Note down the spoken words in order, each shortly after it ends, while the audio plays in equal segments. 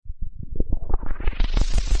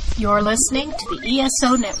You're listening to the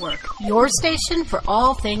ESO Network, your station for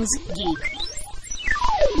all things geek.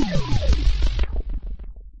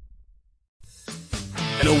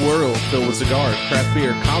 In a world filled with cigars, craft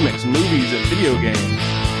beer, comics, movies, and video games,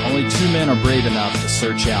 only two men are brave enough to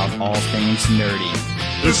search out all things nerdy.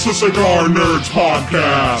 It's the Cigar Nerds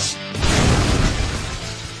Podcast!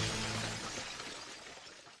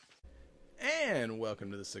 And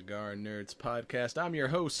welcome to the Cigar Nerds Podcast. I'm your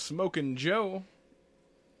host, Smokin' Joe.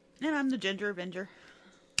 And I'm the Ginger Avenger.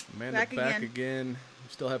 Amanda back again.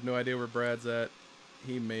 Still have no idea where Brad's at.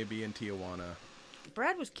 He may be in Tijuana.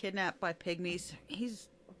 Brad was kidnapped by pygmies. He's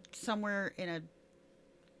somewhere in a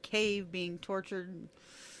cave being tortured,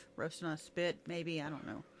 roasted on a spit, maybe. I don't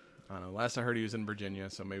know. Last I heard he was in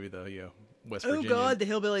Virginia, so maybe the West Virginia. Oh, God, the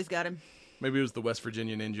hillbillies got him. Maybe it was the West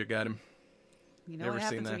Virginia Ninja got him. You know what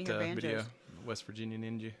happens when you hear banjos? Video? West Virginia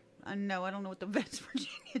Ninja? No, I don't know what the West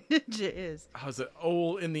Virginia Ninja is. I was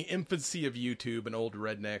in the infancy of YouTube, an old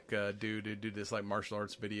redneck dude who did this like martial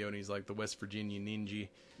arts video, and he's like the West Virginia Ninja.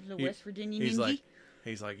 West Virginia Ninja?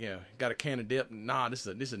 He's like, yeah, got a can of dip. Nah, this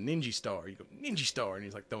is a Ninja Star. You go, Ninja Star, and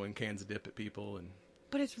he's like throwing cans of dip at people.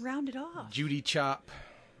 But it's rounded off. Judy Chop.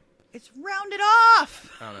 It's rounded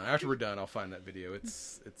off. I don't know. After we're done, I'll find that video.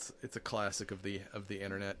 It's a classic of the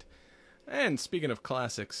internet. And speaking of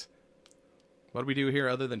classics, what do we do here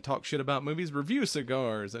other than talk shit about movies? Review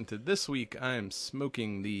cigars. And this week, I'm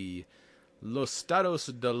smoking the Los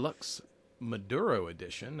Stados Deluxe Maduro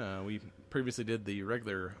edition. We previously did the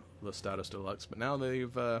regular Los Stados Deluxe, but now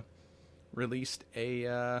they've released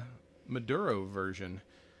a Maduro version.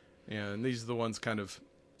 Yeah, and these are the ones kind of,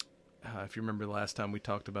 if you remember the last time we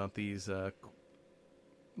talked about these,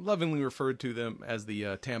 lovingly referred to them as the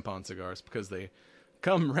tampon cigars because they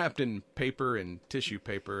come wrapped in paper and tissue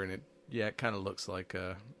paper, and it kind of looks like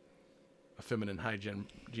a feminine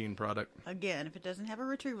hygiene product. Again, if it doesn't have a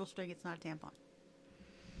retrieval string, it's not a tampon.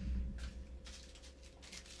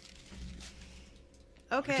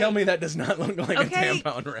 Okay. Tell me that does not look like a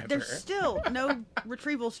tampon wrapper. There's still no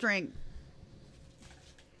retrieval string.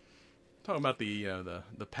 Talking about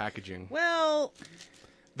the packaging. Well,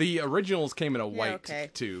 the originals came in a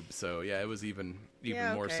white tube, so yeah, it was even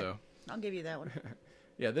more so. I'll give you that one.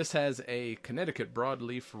 Yeah, this has a Connecticut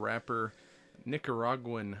broadleaf wrapper,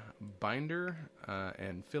 Nicaraguan binder,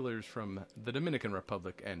 and fillers from the Dominican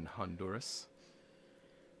Republic and Honduras.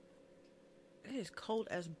 It is cold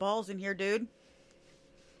as balls in here, dude.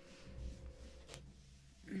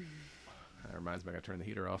 That reminds me, I gotta turn the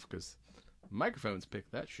heater off because microphones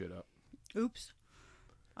pick that shit up. Oops.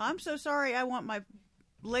 I'm so sorry. I want my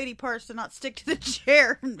lady parts to not stick to the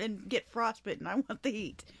chair and get frostbitten. I want the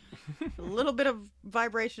heat. A little bit of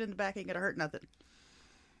vibration in the back ain't gonna hurt nothing.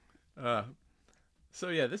 So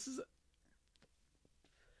yeah, this is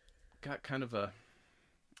got kind of a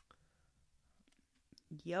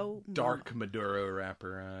dark Maduro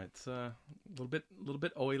wrapper. It's a little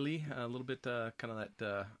bit oily, a little bit kind of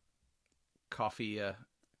that coffee.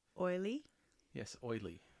 Oily? Yes,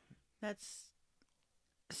 oily.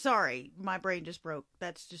 Sorry, my brain just broke.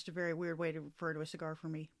 That's just a very weird way to refer to a cigar for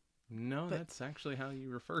me. No, that's actually how you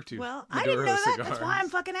refer to Maduro I didn't know that. cigars. That's why I'm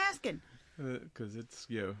fucking asking. Because it's,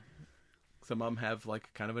 some of them have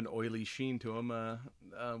like kind of an oily sheen to them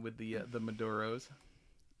with the Maduros.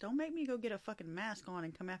 Don't make me go get a fucking mask on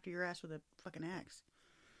and come after your ass with a fucking axe.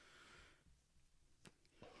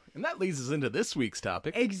 And that leads us into this week's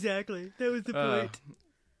topic. Exactly. That was the point.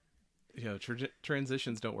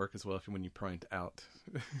 Transitions don't work as well when you point out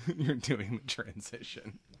you're doing the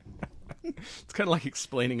transition. It's kind of like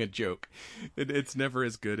explaining a joke. It's never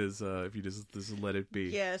as good as if you just let it be.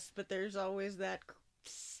 Yes, but there's always that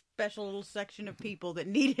special little section of people that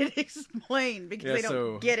need it explained because they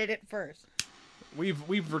don't get it at first.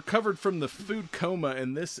 We've recovered from the food coma,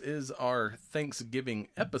 and this is our Thanksgiving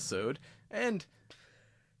episode. And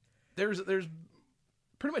there's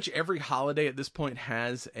pretty much every holiday at this point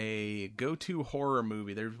has a go-to horror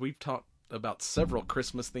movie. We've talked about several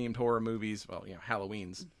Christmas-themed horror movies. Well,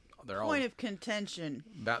 Halloween's. They're Point of contention.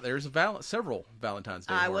 There's several Valentine's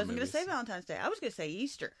Day. I wasn't going to say Valentine's Day. I was going to say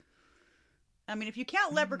Easter. I mean, if you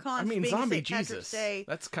count leprechauns, being Zombie St. Jesus. Patrick's Day,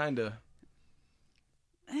 that's kind of.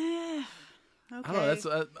 Okay. I don't know. That's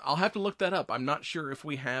I'll have to look that up. I'm not sure if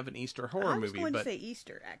we have an Easter horror movie. I was going to say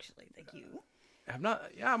Easter, actually. Thank you. Have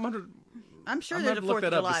not. Yeah, I'm sure there's a 4th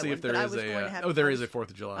of July one. There is a 4th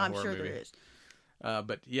of July I'm horror sure movie. there is.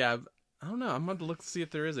 But yeah, I don't know. I'm going to look to see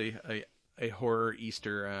if there is a horror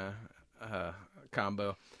Easter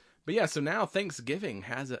combo. But yeah, so now Thanksgiving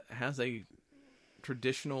has a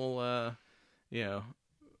traditional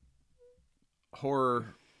horror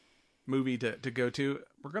movie to go to.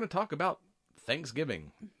 We're going to talk about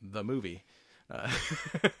Thanksgiving, the movie. I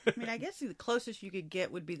mean, I guess the closest you could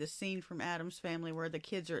get would be the scene from Addams Family where the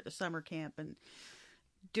kids are at the summer camp and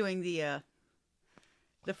doing the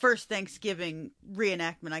first Thanksgiving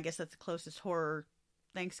reenactment. I guess that's the closest horror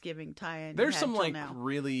Thanksgiving tie-in. There's some like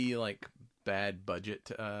really like bad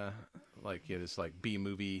budget, like it's like B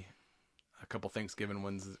movie. A couple Thanksgiving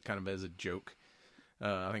ones kind of as a joke.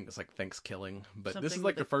 I think it's like Thanksgiving, but this is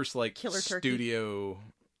like the first like studio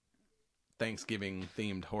Thanksgiving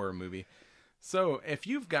themed horror movie. So if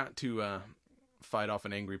you've got to fight off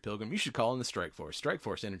an angry pilgrim, you should call in the Strike Force.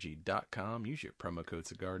 StrikeForceEnergy.com. Use your promo code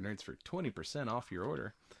Cigar Nerds for 20% off your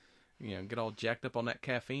order. You know, get all jacked up on that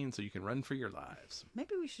caffeine so you can run for your lives.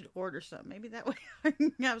 Maybe we should order some. Maybe that way I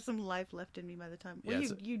can have some life left in me by the time. Well,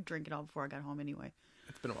 you drink it all before I got home anyway.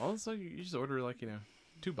 It's been a while, so you just order like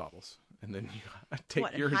 2 bottles, and then you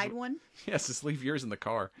take yours. Hide one? Yes, just leave yours in the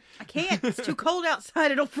car. I can't. It's too cold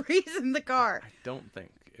outside. It'll freeze in the car. I don't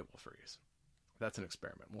think it will freeze. That's an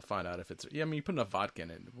experiment. We'll find out if it's... Yeah, I mean, you put enough vodka in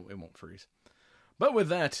it, it won't freeze. But with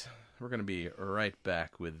that, we're going to be right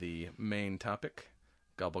back with the main topic.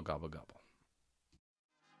 Gobble, gobble, gobble.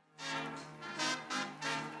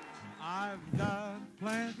 I've got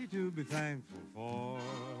plenty to be thankful for.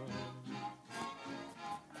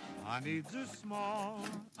 My needs are small.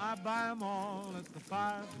 I buy them all at the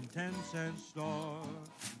 5 and 10 cent store.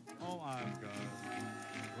 Oh, I've got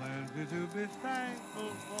plenty to be thankful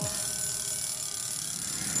for.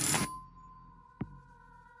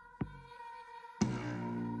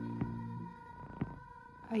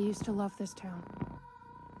 I used to love this town.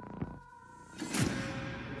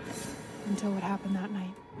 Until what happened that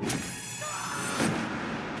night.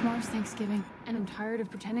 Tomorrow's Thanksgiving, and I'm tired of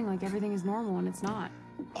pretending like everything is normal and it's not.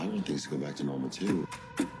 I want things to go back to normal, too.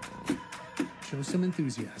 Show some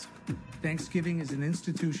enthusiasm. Thanksgiving is an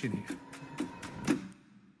institution here.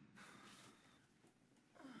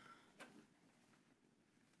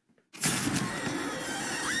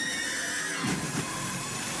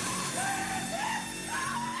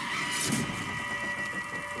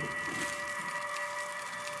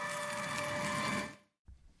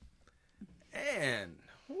 And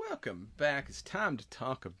welcome back. It's time to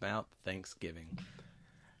talk about Thanksgiving.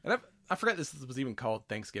 And I forgot this was even called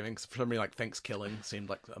Thanksgiving, because for some reason, like Thanksgiving seemed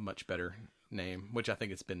like a much better name, which I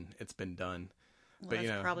think it's been done. Well, but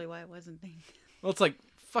that's probably why it wasn't named. Well, it's like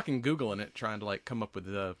fucking Googling it, trying to like come up with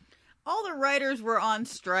the... All the writers were on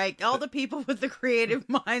strike. All the people with the creative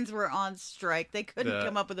minds were on strike. They couldn't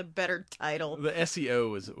come up with a better title. The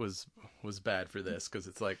SEO was bad for this, because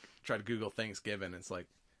it's like, try to Google Thanksgiving, it's like,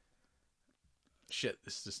 shit,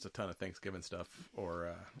 this is just a ton of Thanksgiving stuff.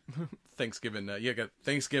 Or Thanksgiving, got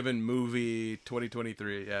Thanksgiving movie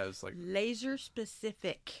 2023. Yeah, it's like... Laser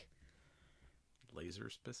specific. Laser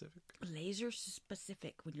specific? Laser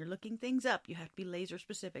specific. When you're looking things up, you have to be laser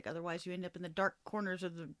specific. Otherwise, you end up in the dark corners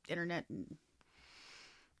of the internet and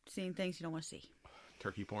seeing things you don't want to see.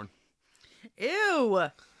 Turkey porn? Ew!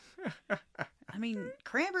 I mean,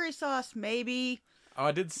 cranberry sauce, maybe. Oh,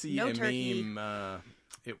 I did see a turkey. meme.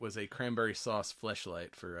 It was a cranberry sauce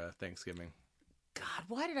fleshlight for Thanksgiving. God,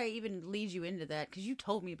 why did I even lead you into that? Because you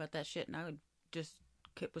told me about that shit, and I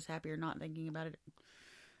was happier not thinking about it.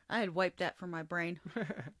 I had wiped that from my brain.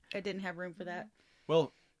 I didn't have room for that.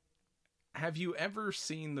 Well, have you ever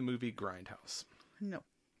seen the movie Grindhouse? No.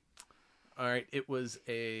 All right, it was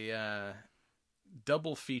a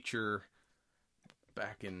double feature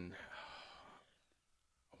back in...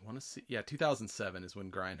 I want to see. Yeah, 2007 is when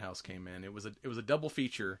Grindhouse came in. It was a double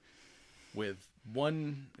feature with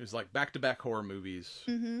one. It was like back-to-back horror movies.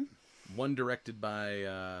 Mm-hmm. One directed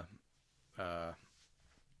by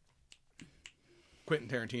Quentin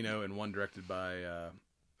Tarantino and one directed by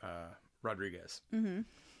Rodriguez. Mm-hmm.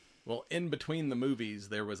 Well, in between the movies,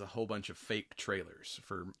 there was a whole bunch of fake trailers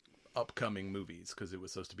for upcoming movies, because it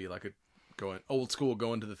was supposed to be like old school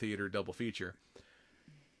going to the theater double feature.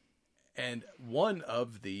 And one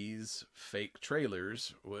of these fake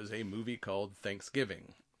trailers was a movie called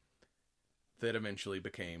Thanksgiving that eventually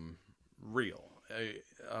became real.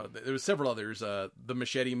 There was several others. The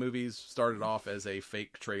Machete movies started off as a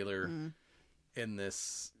fake trailer in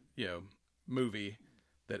this, movie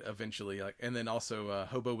that eventually, and then also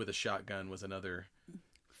Hobo with a Shotgun was another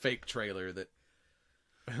fake trailer that,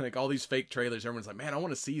 like all these fake trailers, everyone's like, man, I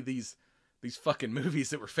want to see these fucking movies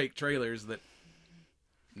that were fake trailers that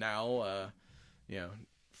now,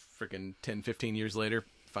 freaking 10, 15 years later,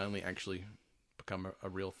 finally actually become a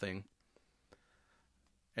real thing.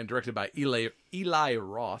 And directed by Eli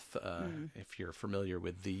Roth, if you're familiar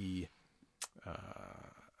with the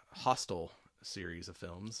Hostel series of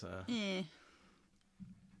films. I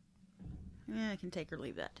can take or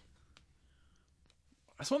leave that.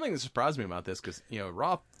 That's one thing that surprised me about this, because,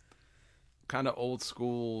 Roth, kind of old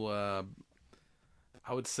school,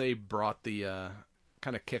 I would say brought the,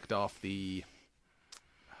 kind of kicked off the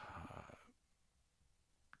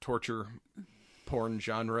torture porn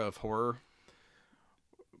genre of horror.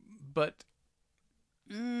 But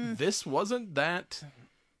this wasn't that...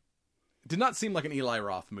 Did not seem like an Eli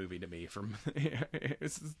Roth movie to me.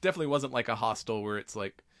 It definitely wasn't like a Hostel where it's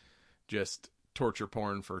like just torture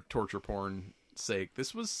porn for torture porn sake.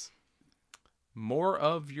 This was more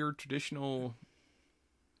of your traditional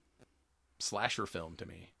slasher film to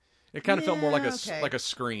me. It kind of felt more like a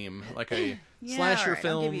Scream, like a slasher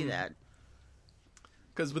film. I'll give you that.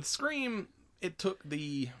 Because with Scream, it took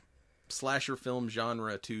the slasher film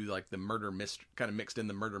genre to like the murder mystery, kind of mixed in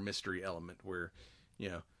the murder mystery element, where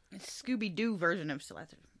Scooby-Doo version of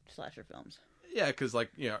slasher films. Yeah, because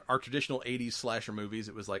our traditional 80s slasher movies,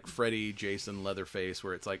 it was like Freddy, Jason, Leatherface,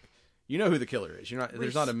 where it's like, who the killer is.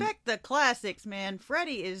 Respect the classics, man.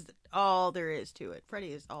 Freddy is all there is to it.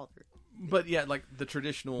 Freddy is all there is. But yeah, like the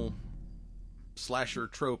traditional slasher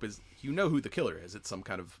trope is, who the killer is. It's some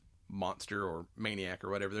kind of monster or maniac or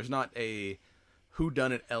whatever. There's not a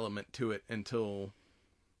whodunit element to it until,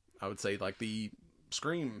 I would say, like the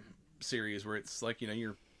Scream series, where it's like,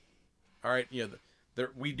 you're... All right,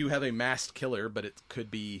 we do have a masked killer, but it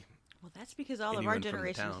could be... Well, that's because all of our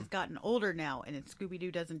generation has gotten older now, and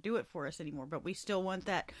Scooby-Doo doesn't do it for us anymore, but we still want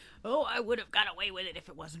that, I would have got away with it if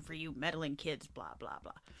it wasn't for you meddling kids, blah, blah,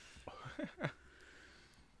 blah.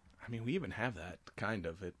 I mean, we even have that, kind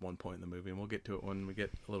of, at one point in the movie, and we'll get to it when we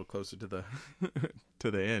get a little closer to the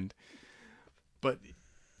to the end. But,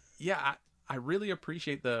 yeah, I really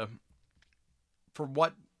appreciate for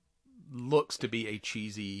what looks to be a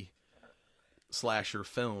cheesy slasher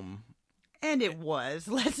film. And it was,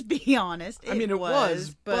 let's be honest. It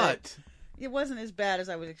was, but it wasn't as bad as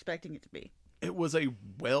I was expecting it to be. It was a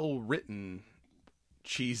well-written,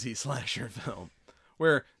 cheesy slasher film.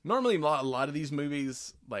 Where normally a lot of these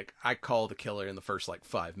movies, like, I call the killer in the first,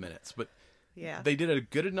 5 minutes. But they did a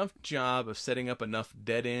good enough job of setting up enough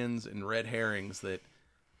dead ends and red herrings that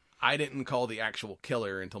I didn't call the actual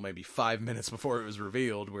killer until maybe 5 minutes before it was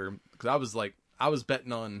revealed. Because I was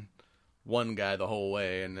betting on one guy the whole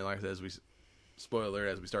way, and like I said, spoiler,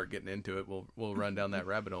 as we start getting into it, we'll run down that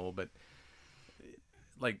rabbit hole. But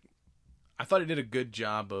I thought it did a good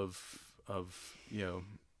job of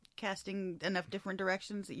casting enough different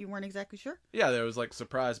directions that you weren't exactly sure. Yeah, I was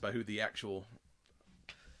surprised by who the actual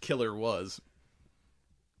killer was.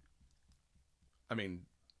 I mean,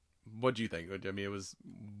 what do you think? I mean,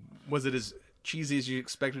 was it as cheesy as you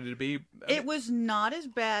expected it to be? It was not as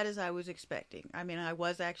bad as I was expecting. I mean, I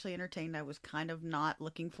was actually entertained. I was kind of not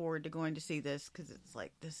looking forward to going to see this because it's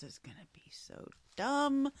like, this is going to be so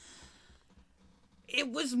dumb.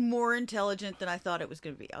 It was more intelligent than I thought it was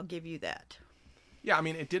going to be. I'll give you that. Yeah, I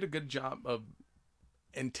mean, it did a good job of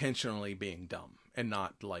intentionally being dumb and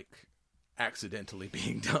not, accidentally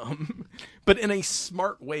being dumb. But in a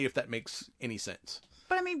smart way, if that makes any sense.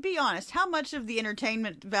 But, I mean, be honest. How much of the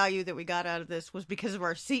entertainment value that we got out of this was because of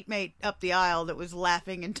our seatmate up the aisle that was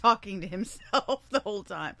laughing and talking to himself the whole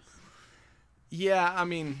time? Yeah, I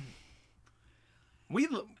mean,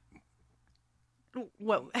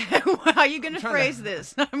 What? How are you going to phrase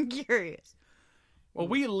this? I'm curious. Well,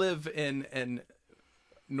 we live in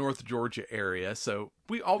North Georgia area, so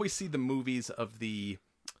we always see the movies of the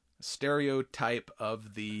stereotype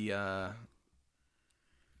of the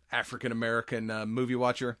African American movie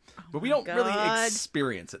watcher, but we don't really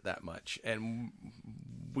experience it that much. And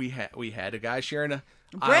we had a guy sharing a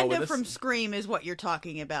Brenda from Scream is what you're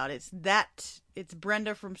talking about. It's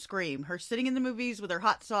Brenda from Scream. Her sitting in the movies with her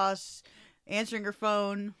hot sauce, answering her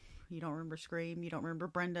phone. You don't remember Scream? You don't remember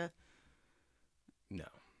Brenda? No,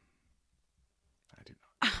 I do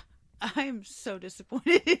not. I'm so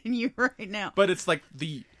disappointed in you right now. But it's like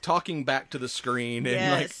the talking back to the screen and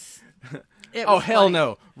yes. Oh, hell funny.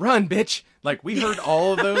 No. Run, bitch. We heard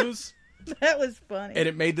all of those. That was funny. And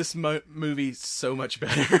it made this movie so much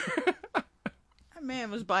better. That man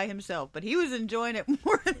was by himself, but he was enjoying it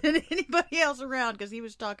more than anybody else around because he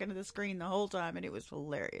was talking to the screen the whole time, and it was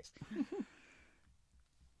hilarious.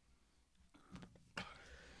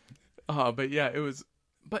 But yeah, it was...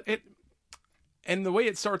 But it... And the way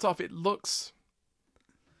it starts off, it looks...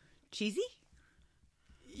 cheesy?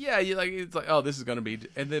 Yeah, it's like, oh, this is going to be...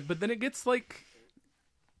 But then it gets,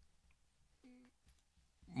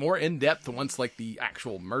 more in-depth once, the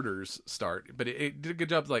actual murders start. But it did a good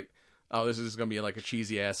job, oh, this is going to be, a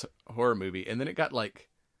cheesy-ass horror movie. And then it got,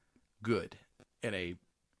 good in a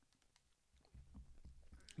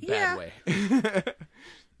bad way.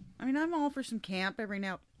 I mean, I'm all for some camp every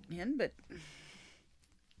now and then, but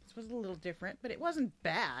was a little different, but it wasn't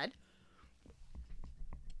bad.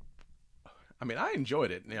 I mean, I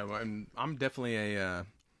enjoyed it. You know, I'm definitely a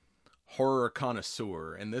horror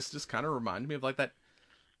connoisseur, and this just kind of reminded me of like that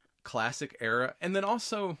classic era. And then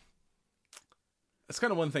also, it's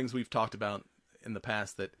kind of one of the things we've talked about in the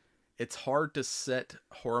past, that it's hard to set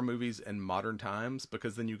horror movies in modern times,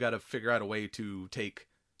 because then you got to figure out a way to take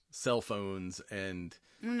cell phones and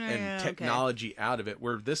technology out of it,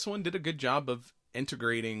 where this one did a good job of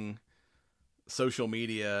integrating social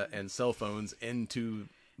media and cell phones into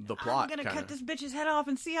the plot. I'm gonna cut this bitch's head off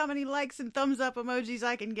and see how many likes and thumbs up emojis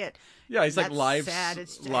I can get. Yeah, he's like live true.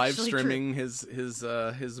 streaming his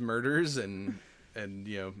murders and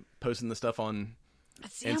you know, posting the stuff on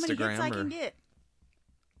Let's see Instagram. How many hits I can get.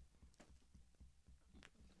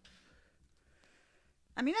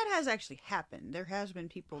 I mean, that has actually happened. There has been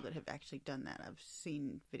people that have actually done that. I've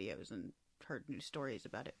seen videos and heard news stories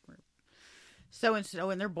about it, where so-and-so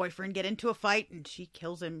and their boyfriend get into a fight and she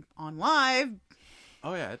kills him on live.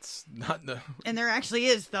 Oh yeah, it's not the... And there actually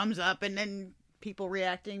is thumbs up and then people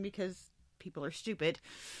reacting because people are stupid.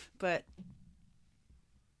 But...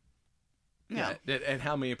 Yeah, and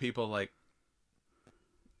how many people, like,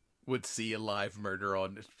 would see a live murder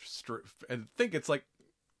on... and think it's, like,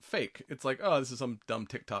 fake. It's like, oh, this is some dumb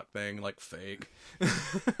TikTok thing, like, fake.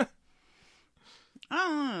 I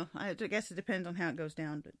don't know. I guess it depends on how it goes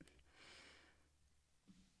down, but...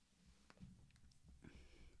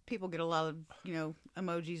 People get a lot of, you know,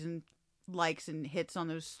 emojis and likes and hits on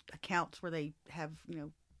those accounts where they have, you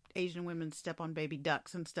know, Asian women step on baby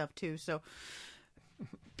ducks and stuff too. So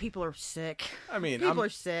people are sick. I mean, people are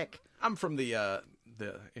sick. I'm from the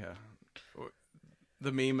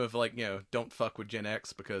meme of, like, you know, don't fuck with Gen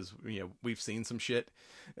X because, you know, we've seen some shit.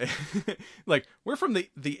 Like, we're from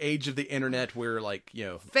the age of the internet where, like, you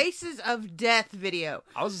know, Faces of Death video.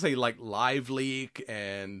 I was gonna say, like, Live Leak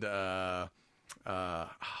and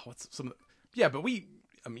what's some of the... Yeah, but we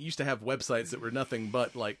used to have websites that were nothing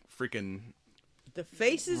but, like, freaking the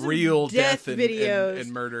Faces real of Death videos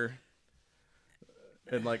and murder,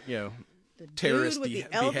 and, like, you know, the terrorist dude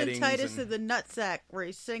with the beheadings elephantitis of the nutsack, where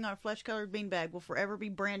he's sitting on a flesh-colored beanbag, will forever be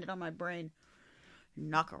branded on my brain.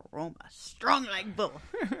 Nakaroma, strong like bull.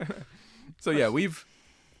 So yeah, we're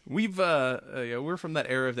from that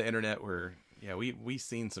era of the internet where, yeah, we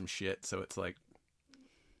seen some shit, so it's like,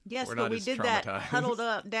 yes, we're but not we as did that traumatized. huddled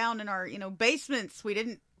up down in our, you know, basements. We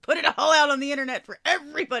didn't put it all out on the internet for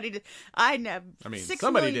everybody to. I mean,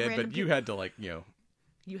 somebody did, but you had to, like, you know,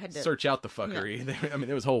 you had to search out the fuckery. Yeah. I mean,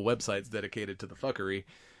 there was whole websites dedicated to the fucking,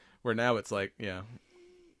 where now it's like, yeah,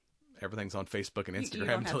 everything's on Facebook and Instagram. You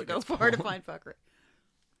don't have to go far to find fuckery.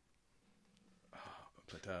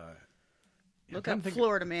 But look up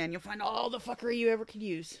Florida Man. You'll find all the fuckery you ever could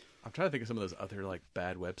use. I'm trying to think of some of those other, like,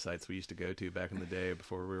 bad websites we used to go to back in the day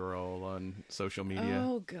before we were all on social media.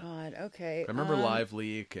 Oh God. Okay. I remember Live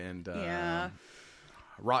Leak and yeah,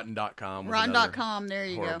 Rotten.com. Rotten.com. There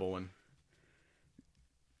you horrible go. One.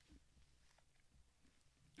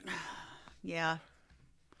 Yeah.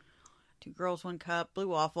 2 Girls, 1 Cup, Blue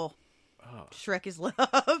Waffle. Oh. Shrek is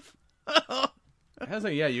Love.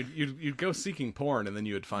 Yeah, you'd go seeking porn, and then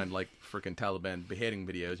you would find, like, freaking Taliban beheading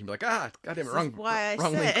videos. You'd be like, goddamn it, wrong. Why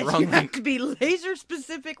wrong I said link, wrong you link. have to be laser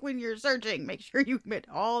specific when you're searching. Make sure you put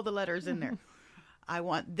all the letters in there. I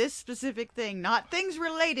want this specific thing, not things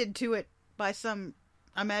related to it by some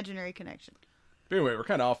imaginary connection. But anyway, we're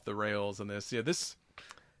kind of off the rails on this. Yeah, this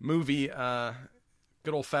movie,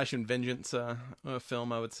 good old-fashioned vengeance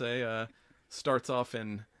film, I would say, starts off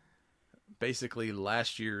in basically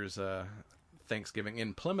last year's Thanksgiving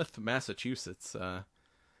in Plymouth, Massachusetts.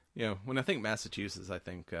 You know, when I think Massachusetts, I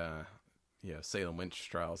think Salem witch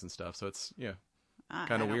trials and stuff. So it's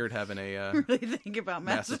kind of weird having a really think about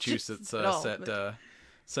Massachusetts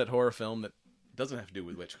set horror film that doesn't have to do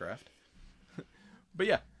with witchcraft. But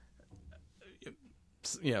yeah,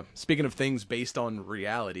 speaking of things based on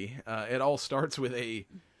reality, it all starts with a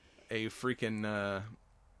freaking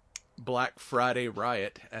Black Friday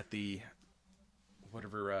riot at the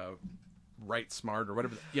whatever Right Smart or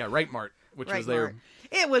whatever. Yeah, Right Mart, which Right was their. Mart.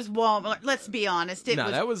 It was Walmart. Let's be honest.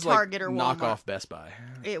 That was Target like or Walmart. knockoff Best Buy.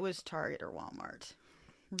 It was Target or Walmart.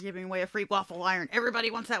 We're giving away a free waffle iron. Everybody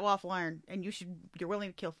wants that waffle iron, and you're willing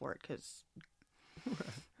to kill for it because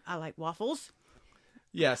I like waffles.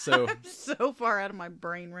 Yeah, so I'm so far out of my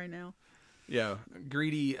brain right now. Yeah,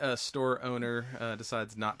 greedy store owner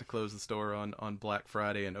decides not to close the store on Black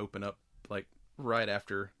Friday and open up like right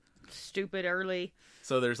after. Stupid early.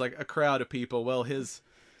 So there's like a crowd of people. Well, his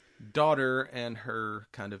daughter and her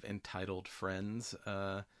kind of entitled friends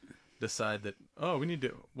decide that,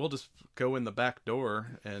 we'll just go in the back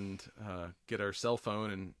door and get our cell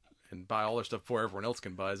phone and and buy all her stuff before everyone else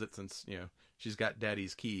can buy it, since, you know, she's got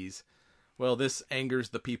daddy's keys. Well, this angers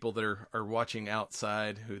the people that are watching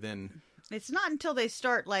outside, who then... It's not until they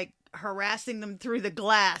start, like, harassing them through the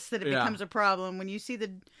glass that it becomes a problem. When you see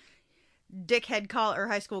the dickhead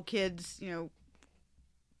high school kids, you know,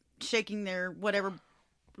 shaking their whatever,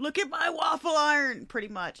 look at my waffle iron, pretty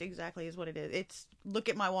much, exactly is what it is. It's, look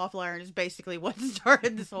at my waffle iron is basically what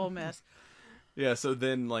started this whole mess. Yeah, so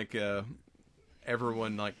then, like,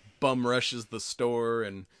 everyone, like, bum rushes the store,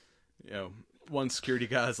 and, you know, one security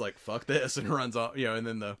guy's like, fuck this, and runs off, you know, and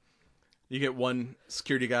then you get one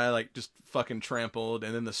security guy, like, just fucking trampled,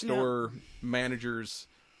 and then the store manager's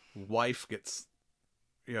wife gets,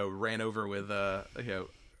 you know, ran over with, you know,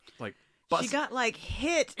 like, She got, like,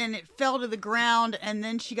 hit, and it fell to the ground, and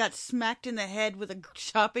then she got smacked in the head with a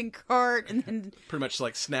shopping cart, and then... pretty much,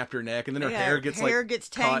 like, snapped her neck, and then her hair gets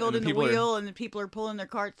tangled in the wheel, and the people are pulling their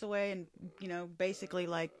carts away, and, you know, basically,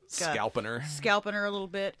 like... scalping her a little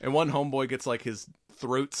bit. And one homeboy gets, like, his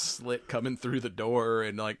throat slit coming through the door,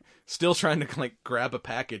 and, like, still trying to, like, grab a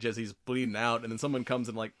package as he's bleeding out, and then someone comes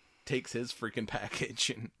and, like, takes his freaking package,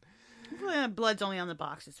 and... Well, blood's only on the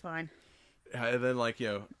box, it's fine. And then, like, you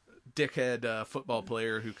know... dickhead football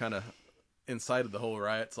player who kind of incited the whole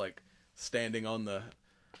riots, like standing on the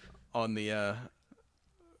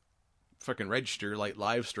fucking register, like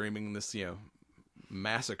live streaming this, you know,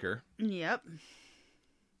 massacre. Yep.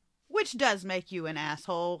 Which does make you an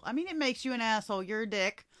asshole. I mean, it makes you an asshole. You're a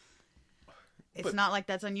dick. It's not like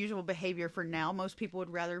that's unusual behavior for now. Most people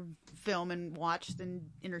would rather film and watch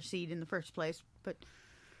than intercede in the first place. But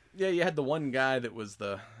yeah, you had the one guy that was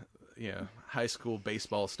the, you know, high school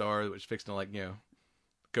baseball star that was fixing to, like, you know,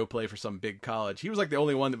 go play for some big college. He was, like, the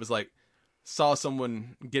only one that was, like, saw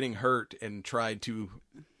someone getting hurt and tried to,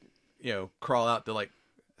 you know, crawl out to, like,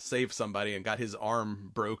 save somebody, and got his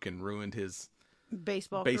arm broke and ruined his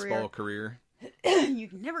baseball career. You're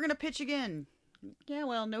never going to pitch again. Yeah,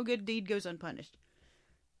 well, no good deed goes unpunished.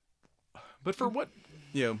 But for what,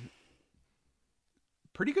 you know,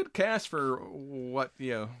 pretty good cast for what,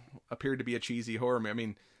 you know, appeared to be a cheesy horror movie. I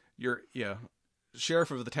mean,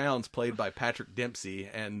 sheriff of the town's played by Patrick Dempsey,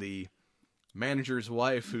 and the manager's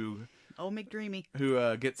wife, who McDreamy,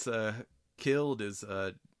 who gets killed, is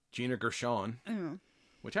Gina Gershon, mm.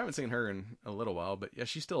 which I haven't seen her in a little while, but yeah,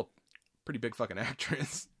 she's still a pretty big fucking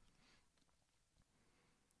actress.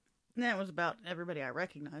 That was about everybody I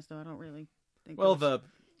recognized, though. I don't really think. Well,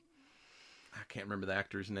 I can't remember the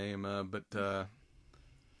actor's name, but the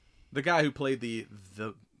guy who played the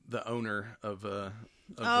owner of the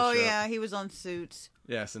show. Yeah, he was on Suits.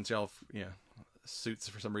 Yeah, since y'all, Suits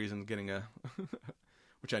for some reason getting a,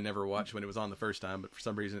 which I never watched when it was on the first time, but for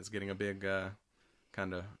some reason it's getting a big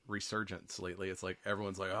kind of resurgence lately. It's like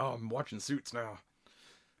everyone's like, oh, I'm watching Suits now.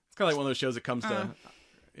 It's kind of like one of those shows that comes to,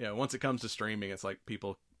 once it comes to streaming, it's like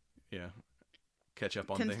people, catch up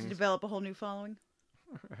on Tends things. To develop a whole new following.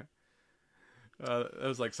 It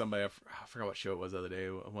was like somebody, I forgot what show it was the other day.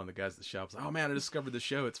 One of the guys at the shop was like, oh man, I discovered this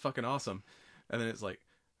show. It's fucking awesome. And then it's like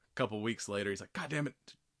a couple weeks later, he's like, God damn it.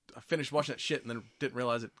 I finished watching that shit and then didn't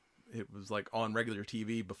realize it was like on regular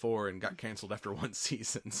TV before and got canceled after one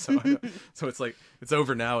season. So, so it's like, it's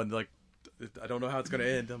over now. And like, I don't know how it's going to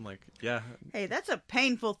end. I'm like, yeah. Hey, that's a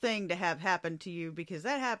painful thing to have happen to you, because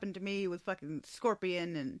that happened to me with fucking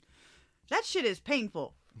Scorpion, and that shit is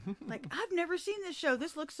painful. Like, I've never seen this show.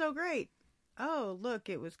 This looks so great. Oh, look,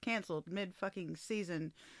 it was canceled mid-fucking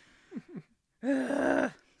season.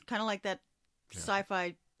 Kind of like that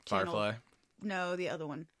sci-fi channel. Firefly? No, the other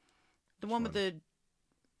one. The one with the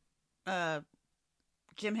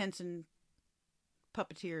Jim Henson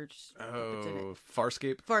puppeteers. Oh,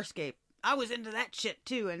 Farscape? Farscape. I was into that shit,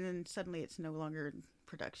 too, and then suddenly it's no longer in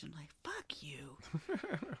production. Like, fuck you.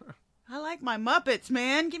 I like my Muppets,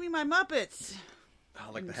 man. Give me my Muppets.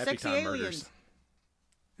 I like the Happy Time Murders.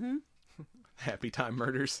 Happy Time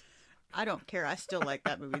Murders. I don't care. I still like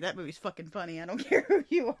that movie. That movie's fucking funny. I don't care who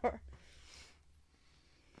you are.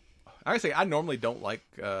 I say I normally don't like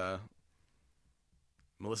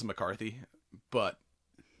Melissa McCarthy, but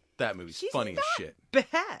that movie's funny as shit.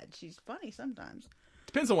 Bad. She's funny sometimes.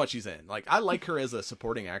 Depends on what she's in. Like, I like her as a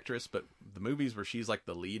supporting actress, but the movies where she's like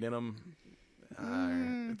the lead in them,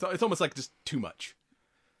 it's almost like just too much.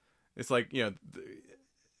 It's like, a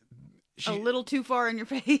little too far in your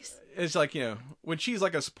face. It's like, when she's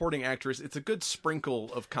like a supporting actress, it's a good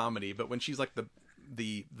sprinkle of comedy, but when she's like the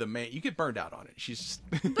main, you get burned out on it. She's just...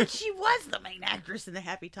 But she was the main actress in the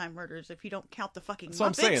Happy Time Murders, if you don't count the fucking Muppets. So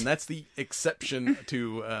I'm saying that's the exception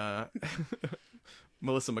to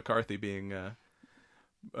Melissa McCarthy being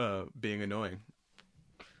annoying.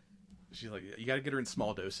 She's like, you got to get her in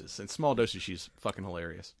small doses. In small doses, she's fucking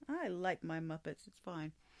hilarious. I like my Muppets. It's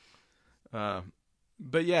fine.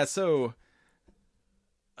 But yeah, so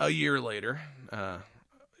a year later,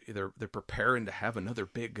 they're preparing to have another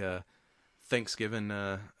big Thanksgiving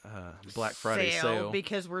Black Friday sale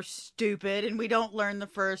because we're stupid and we don't learn the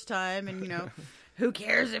first time, and who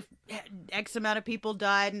cares if X amount of people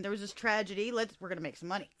died and there was this tragedy? We're gonna make some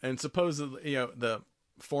money. And supposedly, the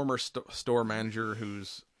former store manager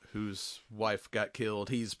whose wife got killed,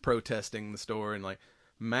 he's protesting the store, and like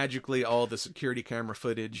magically all the security camera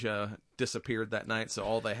footage disappeared that night, so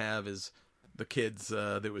all they have is the kids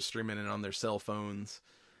that was streaming it on their cell phones.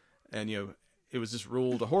 And it was just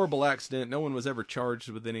ruled a horrible accident. No one was ever charged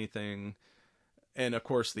with anything. And of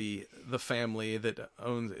course the family that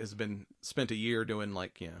owns has been spent a year doing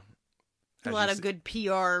like a lot of good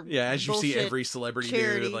PR. Yeah, as you see every celebrity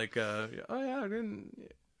charity. do, like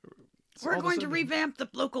we're going to revamp the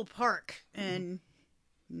local park, and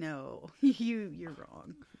no, you're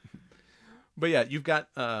wrong. But yeah, you've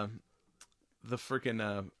got the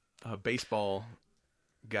freaking baseball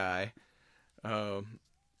guy.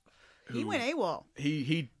 He went AWOL.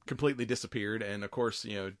 He completely disappeared, and of course,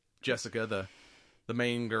 Jessica, the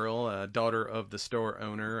main girl, daughter of the store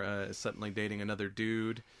owner, is suddenly dating another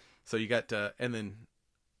dude. So you got, and then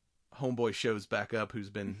homeboy shows back up, who's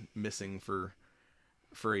been missing for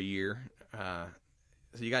a year. So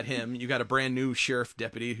you got him. You got a brand new sheriff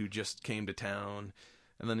deputy who just came to town,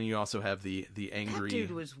 and then you also have the angry. That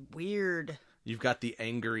dude was weird. You've got the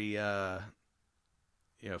angry,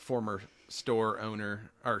 former store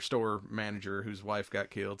owner or store manager whose wife got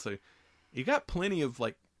killed. So you got plenty of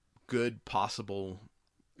like good possible.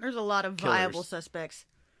 There's a lot of killers. Viable suspects.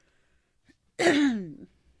 Don't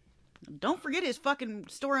forget his fucking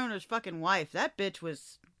store owner's fucking wife. That bitch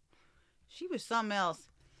she was something else.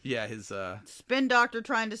 Yeah, his spin doctor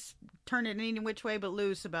trying to turn it any which way but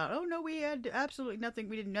loose about, oh no, we had absolutely nothing.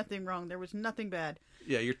 We did nothing wrong. There was nothing bad.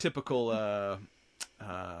 Yeah, your typical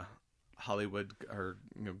Hollywood or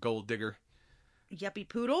gold digger. Yuppie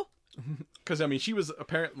poodle. Because she was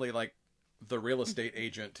apparently like the real estate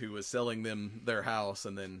agent who was selling them their house,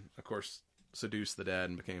 and then of course seduced the dad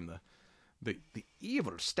and became the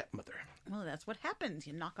evil stepmother. Well, that's what happens.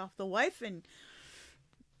 You knock off the wife and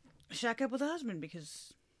shack up with the husband,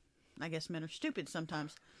 because I guess men are stupid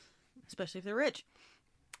sometimes, especially if they're rich.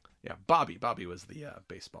 Yeah, Bobby was the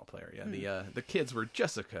baseball player. Yeah, the kids were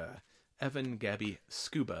Jessica, Evan, Gabby,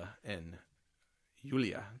 Scuba, and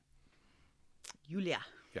Yulia.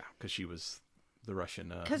 Yeah, because she was the Russian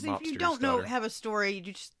mobster's Because if you don't have a story,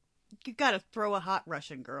 you got to throw a hot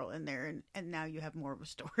Russian girl in there, and now you have more of a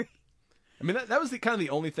story. That was kind of the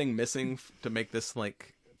only thing missing to make this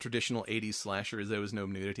like traditional 80s slasher, is there was no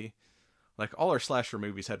nudity. Like all our slasher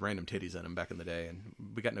movies had random titties in them back in the day, and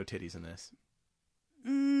we got no titties in this.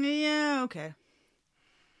 Yeah, okay.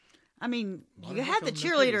 You had the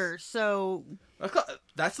cheerleader, so I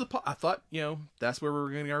thought that's where we were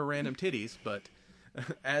going to get our random titties, but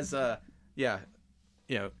as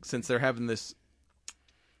since they're having this,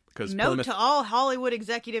 because note to all Hollywood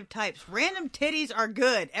executive types: random titties are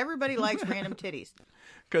good. Everybody likes random titties.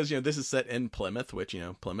 Because this is set in Plymouth, which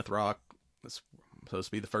Plymouth Rock is supposed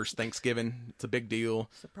to be the first Thanksgiving. It's a big deal.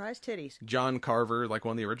 Surprise titties. John Carver, like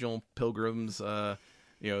one of the original Pilgrims, they're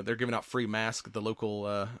giving out free masks at the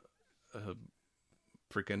local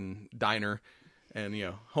freaking diner, and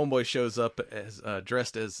homeboy shows up as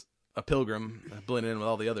dressed as a pilgrim, blending in with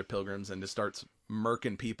all the other pilgrims, and just starts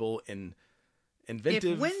murking people in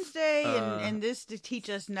inventive. If Wednesday and this to teach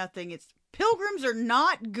us nothing, it's pilgrims are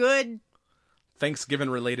not good Thanksgiving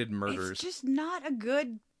related murders. It's just not a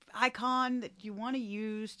good icon that you want to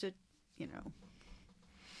use to, In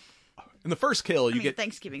the first kill,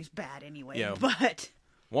 Thanksgiving's bad anyway, Yeah. But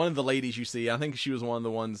one of the ladies you see, I think she was one of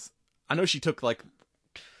the ones. I know she took like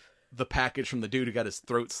the package from the dude who got his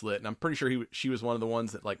throat slit, and I'm pretty sure she was one of the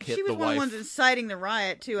ones that like hit the wife. She was one of the ones inciting the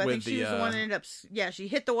riot too. I think she was the one that ended up. Yeah, she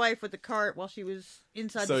hit the wife with the cart while she was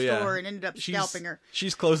inside the store and ended up scalping her.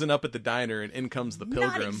 She's closing up at the diner, and in comes the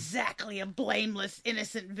pilgrim. Not exactly a blameless,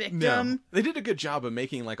 innocent victim. No. They did a good job of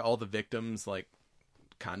making like all the victims like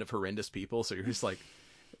kind of horrendous people. So you're just like,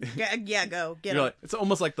 yeah, go get them. Like, it's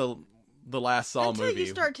almost like the last Saw movie. Until you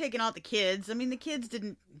start taking out the kids. The kids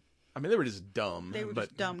didn't. They were just dumb. They were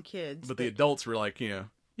just dumb kids. But the adults were like, yeah,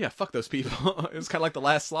 fuck those people. It was kind of like the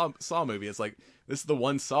last Saw movie. It's like, this is the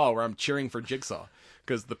one Saw where I'm cheering for Jigsaw.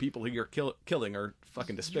 Because the people who you're killing are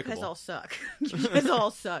fucking despicable. You guys all suck. You guys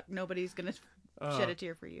all suck. Nobody's going to shed a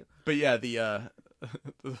tear for you. But yeah,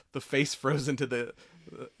 the face frozen to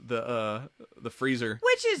the freezer.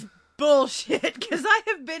 Which is bullshit. Because I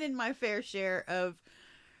have been in my fair share of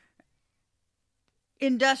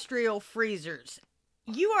industrial freezers.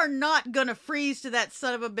 You are not gonna freeze to that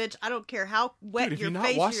son of a bitch. I don't care how wet Dude, your have you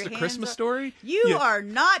face, not watched your The hands Christmas are. Story? You are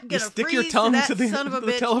not gonna stick freeze your tongue to that to the, son of a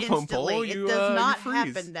the bitch telephone instantly. pole. It You, does not you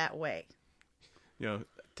freeze. happen that way. You know,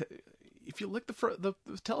 if you lick the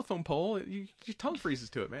telephone pole, your tongue freezes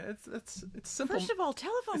to it, man. It's simple. First of all,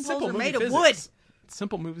 telephone it's poles simple are movie made of physics. wood. It's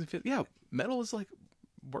simple movie physics. Yeah, metal is like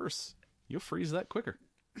worse. You'll freeze that quicker.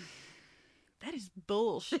 That is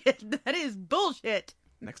bullshit. That is bullshit.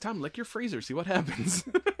 Next time, lick your freezer. See what happens.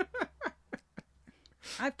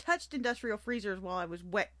 I've touched industrial freezers while I was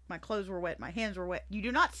wet. My clothes were wet. My hands were wet. You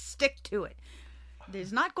do not stick to it. It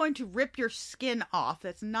is not going to rip your skin off.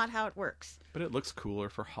 That's not how it works. But it looks cooler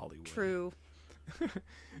for Hollywood. True.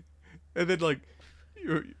 And then, like,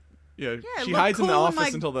 Yeah, she hides cool in the office my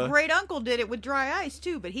until the great uncle did it with dry ice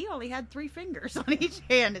too, but he only had 3 fingers on each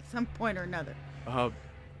hand at some point or another.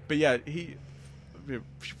 But yeah, he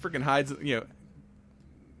freaking hides.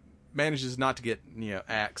 Manages not to get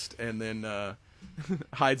axed, and then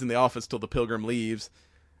hides in the office till the pilgrim leaves.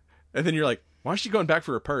 And then you're like, why is she going back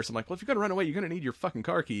for her purse? I'm like, well, if you're gonna run away, you're gonna need your fucking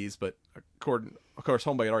car keys. But of course,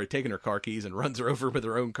 Homeboy had already taken her car keys and runs her over with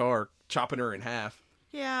her own car, chopping her in half.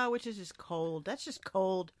 Yeah, which is just cold. That's just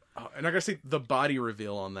cold. And I gotta say, the body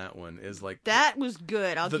reveal on that one is like that was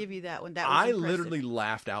good. I'll give you that one. That was I impressive. literally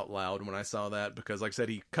laughed out loud when I saw that because, like I said,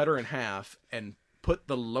 he cut her in half and put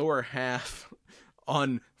the lower half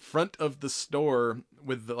on front of the store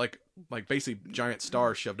with the, like basically giant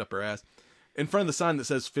stars shoved up her ass in front of the sign that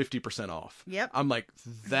says 50% off. Yep. I'm like,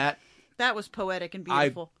 that was poetic and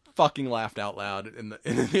beautiful. I fucking laughed out loud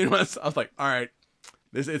I was like, all right,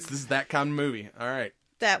 this is that kind of movie. All right.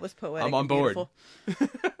 That was poetic. I'm on board. Beautiful.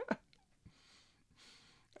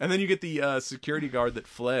 And then you get the security guard that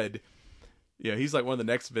fled. Yeah, he's like one of the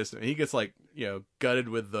next victims. He gets like gutted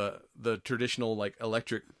with the traditional like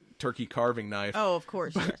electric turkey carving knife. Oh, of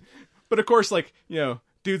course. But of course, like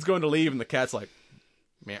dude's going to leave, and the cat's like,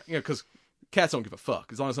 man, because cats don't give a fuck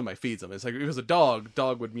as long as somebody feeds them. It's like if it was a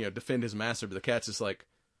dog would defend his master, but the cat's just like,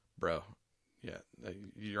 bro, yeah,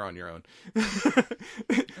 you're on your own.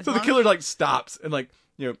 So the killer like stops and like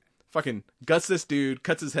fucking guts this dude,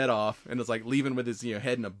 cuts his head off, and is like leaving with his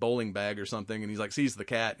head in a bowling bag or something. And he's like sees the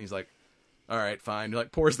cat, and he's like, all right, fine. He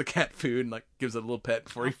like pours the cat food and like gives it a little pet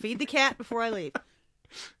before he feed the cat before I leave.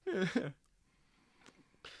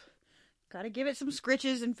 Gotta give it some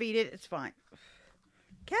scritches and feed it. It's fine.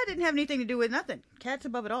 Cat didn't have anything to do with nothing. Cat's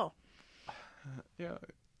above it all. Yeah,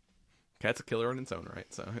 cat's a killer in its own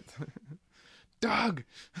right. So, dog.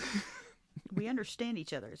 We understand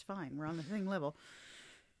each other. It's fine. We're on the same level.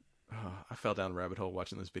 Oh, I fell down a rabbit hole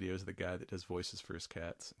watching those videos of the guy that does voices for his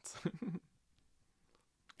cats.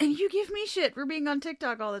 And you give me shit for being on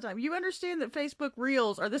TikTok all the time. You understand that Facebook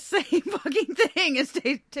Reels are the same fucking thing as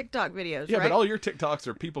TikTok videos, yeah, right? but all your TikToks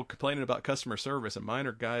are people complaining about customer service, and mine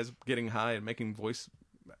are guys getting high and making voice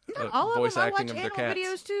acting of their cats.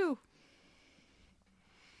 Videos too.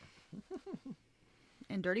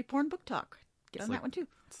 And dirty porn book talk. Get on that one too.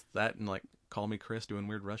 It's that and like Call Me Chris doing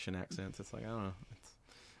weird Russian accents. It's like, I don't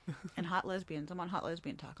know. And hot lesbians. I'm on hot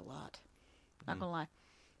lesbian talk a lot. Not gonna lie.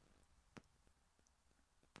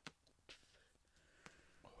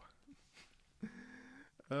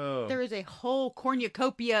 Oh. There is a whole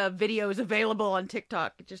cornucopia of videos available on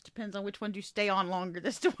TikTok. It just depends on which ones you stay on longer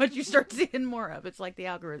as to what you start seeing more of. It's like the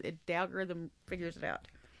algorithm. The algorithm figures it out.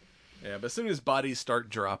 Yeah, but as soon as bodies start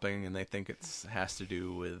dropping and they think it has to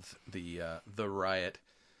do with the riot,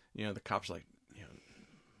 the cops are like,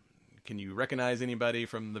 can you recognize anybody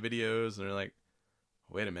from the videos? And they're like,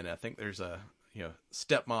 wait a minute, I think there's a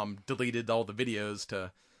stepmom deleted all the videos to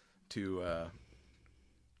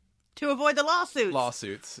avoid the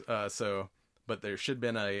lawsuits. But there should have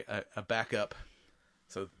been a backup.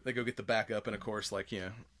 So they go get the backup, and of course, like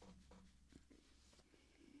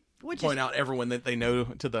point out everyone that they know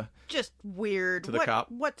to the just weird to the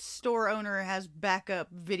cop. What store owner has backup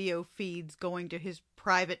video feeds going to his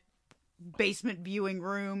private basement viewing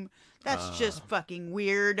room? That's just fucking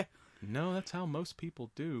weird. No, that's how most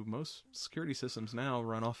people do. Most security systems now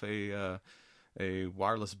run off a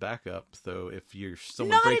wireless backup. So if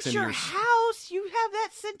someone breaks in your house, you have that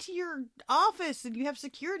sent to your office, and you have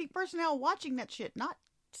security personnel watching that shit, not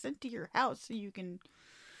sent to your house so you can.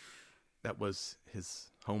 That was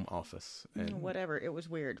his home office. And whatever. It was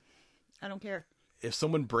weird. I don't care. If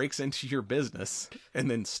someone breaks into your business and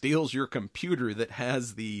then steals your computer that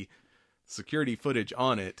has the security footage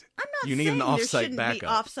on it, you need an off-site backup. Be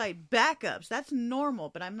off-site backups. That's normal,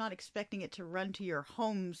 but I'm not expecting it to run to your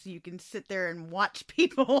home so you can sit there and watch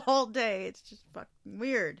people all day. It's just fucking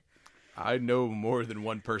weird. I know more than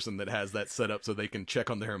one person that has that set up so they can check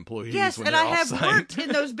on their employees. Yes, when and they're I have off-site. worked in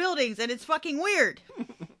those buildings, and it's fucking weird.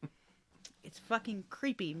 It's fucking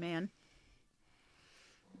creepy, man.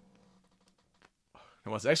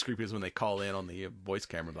 And what's extra creepy is when they call in on the voice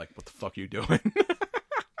camera, like, "What the fuck are you doing?"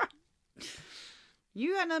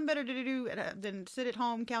 You got nothing better to do than sit at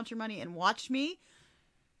home, count your money, and watch me?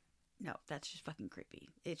 No, that's just fucking creepy.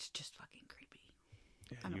 It's just fucking creepy.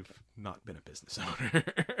 Yeah, you've not been a business owner.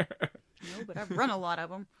 No, but I've run a lot of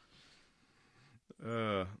them.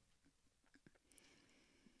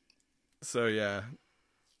 So yeah,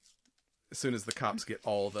 as soon as the cops get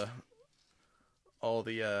all the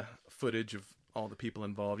footage of all the people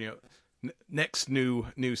involved, next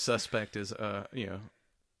new suspect is the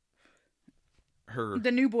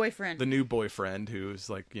new boyfriend, who's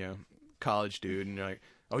like college dude, and you're like,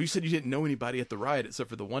 oh, you said you didn't know anybody at the riot except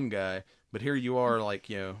for the one guy, but here you are, like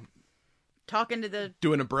talking to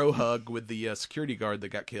doing a bro hug with the security guard that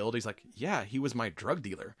got killed. He's like, yeah, he was my drug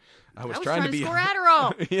dealer. I was trying to be score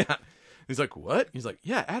Adderall. Yeah. He's like, what? He's like,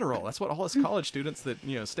 yeah, Adderall. That's what all us college students that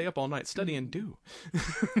stay up all night studying do.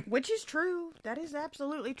 Which is true. That is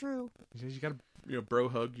absolutely true. You got to bro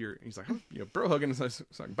hug your. He's like, bro hugging. So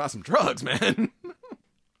I can buy some drugs, man.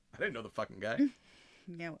 I didn't know the fucking guy.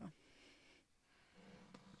 Yeah, well.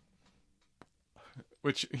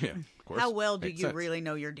 Which, yeah, of course. How well do you sense. really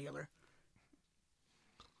know your dealer?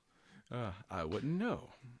 I wouldn't know.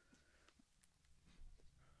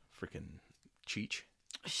 Freaking Cheech.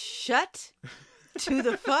 Shut to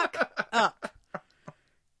the fuck up.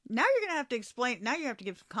 Now you're going to have to explain. Now you have to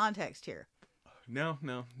give some context here. No.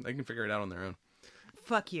 They can figure it out on their own.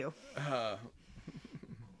 Fuck you.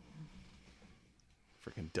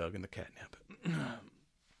 Freaking Doug and the catnip.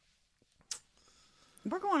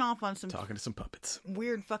 We're going off on some talking to some puppets.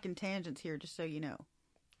 Weird fucking tangents here, just so you know.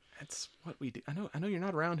 That's what we do. I know you're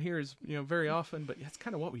not around here very often, but that's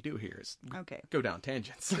kind of what we do here. Is okay. Go down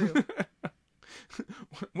tangents. True.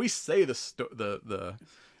 We say the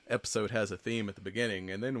episode has a theme at the beginning,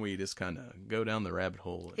 and then we just kind of go down the rabbit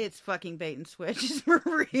hole. It's fucking bait and switch. It's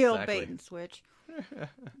real exactly. Bait and switch.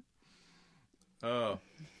 Oh,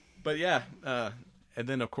 but yeah, and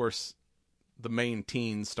then of course the main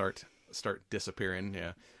teens start disappearing.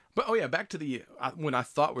 Yeah, but back to when I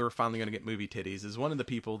thought we were finally going to get movie titties. Is one of the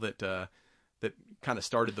people that kind of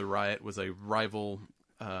started the riot was a rival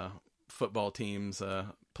football team's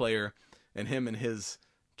player, and him and his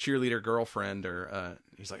cheerleader girlfriend are.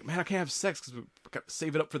 He's like, man, I can't have sex because we got to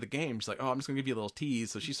save it up for the game. She's like, oh, I'm just gonna give you a little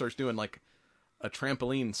tease. So she starts doing like a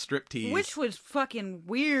trampoline strip tease, which was fucking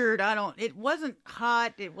weird. It wasn't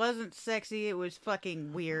hot, it wasn't sexy, it was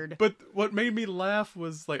fucking weird. But what made me laugh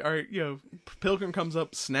was like, all right, Pilgrim comes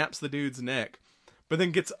up, snaps the dude's neck, but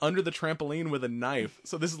then gets under the trampoline with a knife.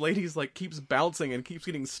 So this lady's like keeps bouncing and keeps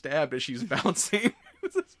getting stabbed as she's bouncing.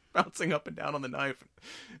 It's bouncing up and down on the knife.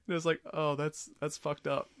 And it was like, oh, that's fucked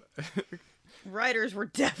up. Writers were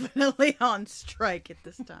definitely on strike at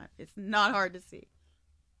this time. It's not hard to see.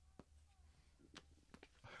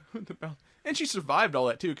 And she survived all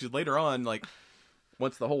that too, because later on, like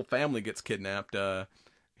once the whole family gets kidnapped,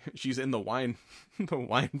 she's in the wine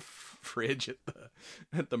fridge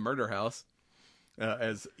at the murder house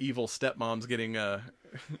as evil stepmom's getting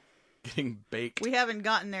baked. We haven't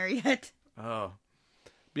gotten there yet. Oh,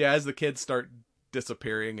 yeah. As the kids start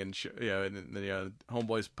disappearing, and and the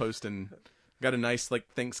homeboy's posting, got a nice like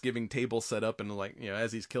Thanksgiving table set up, and like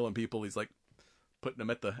as he's killing people, he's like putting them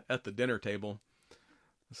at the dinner table.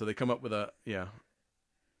 So they come up with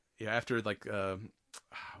after like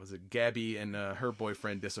was it Gabby and her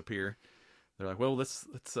boyfriend disappear? They're like, well, let's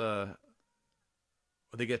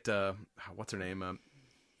they get what's her name,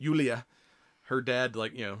 Yulia, her dad,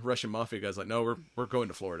 like Russian mafia guy's like, no, we're going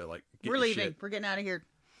to Florida, like we're leaving, shit. We're getting out of here.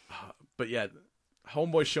 But yeah,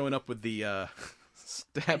 homeboy showing up with the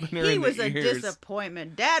stabbing her. He in was the a ears.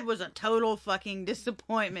 Disappointment. Dad was a total fucking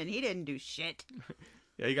disappointment. He didn't do shit.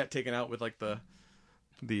 Yeah, he got taken out with like the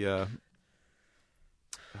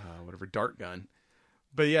whatever dart gun,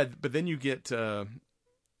 but then you get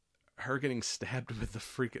her getting stabbed with the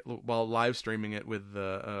while live streaming it with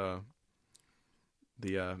the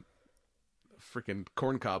freaking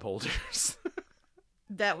corn cob holders.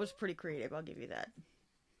 That was pretty creative, I'll give you that.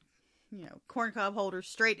 Corn cob holders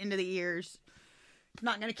straight into the ears.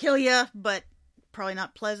 Not gonna kill you, but probably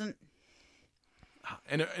not pleasant.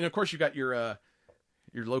 And of course you got your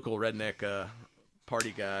local redneck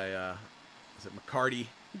party guy, is it McCarty?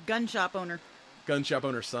 Gun shop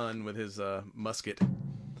owner's son with his musket,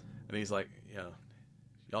 and he's like,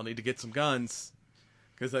 y'all need to get some guns,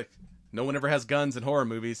 because like no one ever has guns in horror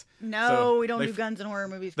movies. No, So we don't do guns in horror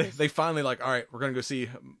movies. They finally like, all right, we're gonna go see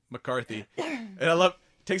McCarthy, and I love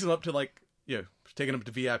takes him up to like taking him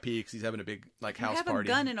to VIP because he's having a big like house have party.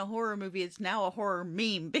 A gun in a horror movie. It's now a horror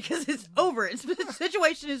meme because it's over. The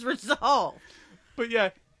situation is resolved. But yeah,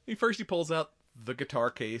 he pulls out the guitar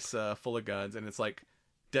case full of guns, and it's like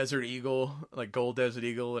Desert Eagle, like gold Desert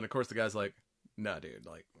Eagle, and of course the guy's like, "Nah, dude."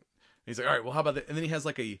 Like, he's like, "All right, well, how about that?" And then he has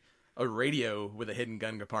like a radio with a hidden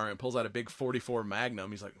gun compartment, pulls out a big 44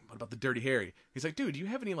 Magnum. He's like, "What about the Dirty Harry?" He's like, "Dude, do you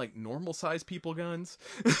have any like normal sized people guns?"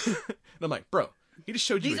 And I'm like, "Bro, he just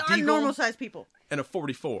showed you these a are Deagle normal sized people and a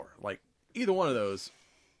 44. Like either one of those,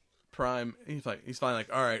 prime." He's fine.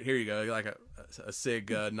 Like, all right, here you go, like a Sig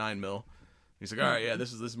 9mm. He's like, all right, yeah,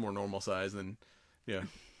 this is more normal size. And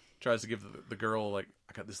tries to give the girl like,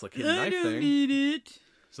 I got this like hidden knife thing. I don't need it.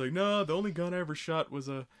 It's like, no, the only gun I ever shot was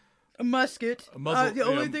a musket. A muzzle. The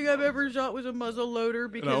only thing I've ever shot was a muzzle loader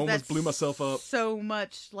because I almost that's blew myself up so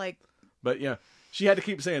much. Like, but yeah, she had to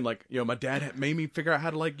keep saying like, my dad made me figure out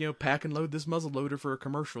how to like pack and load this muzzle loader for a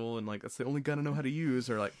commercial, and like that's the only gun I know how to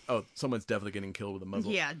use. Or like, oh, someone's definitely getting killed with a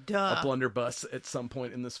muzzle. Yeah, duh. A blunderbuss at some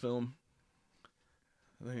point in this film.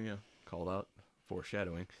 I think called out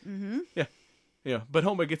foreshadowing. Mm-hmm. Yeah. But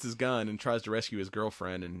Homeboy gets his gun and tries to rescue his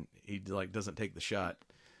girlfriend, and he like doesn't take the shot,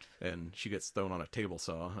 and she gets thrown on a table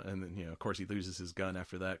saw, and then of course he loses his gun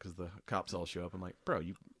after that because the cops all show up. I'm like, bro,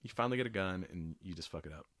 you finally get a gun and you just fuck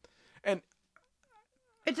it up, and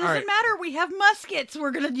it doesn't matter. We have muskets.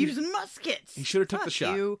 We're gonna use muskets. He should have took the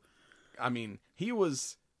shot. You. I mean, he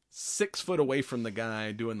was 6 foot away from the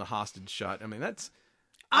guy doing the hostage shot. I mean,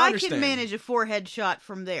 I can manage a forehead shot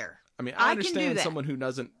from there. I mean, I understand someone who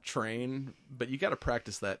doesn't train, but you got to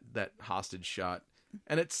practice that hostage shot.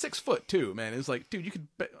 And it's 6 foot too, man. It's like, dude, you could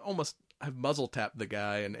almost have muzzle tapped the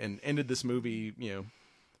guy and ended this movie,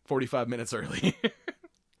 45 minutes early.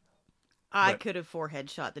 I could have forehead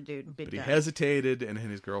shot the dude. But he hesitated, and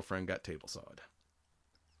his girlfriend got table sawed,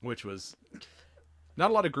 which was not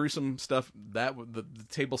a lot of gruesome stuff. That the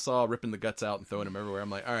table saw ripping the guts out and throwing them everywhere. I'm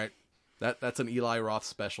like, all right, that's an Eli Roth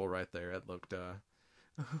special right there. It looked.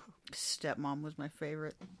 Stepmom was my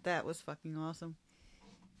favorite. That was fucking awesome.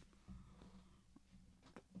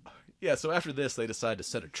 Yeah, so after this, they decide to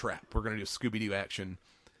set a trap. We're going to do Scooby-Doo action,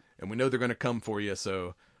 and we know they're going to come for you,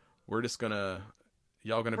 so we're just going to...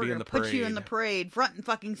 Y'all going to be in the parade. Put you in the parade, front and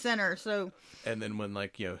fucking center, so... And then when,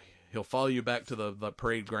 like, he'll follow you back to the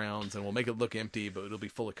parade grounds, and we'll make it look empty, but it'll be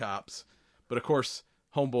full of cops. But, of course,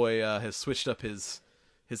 Homeboy has switched up his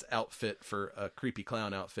outfit for a creepy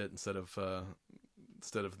clown outfit instead of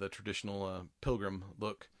the traditional pilgrim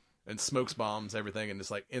look, and smokes bombs everything, and just,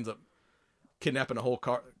 like, ends up kidnapping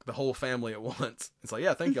the whole family at once. It's like,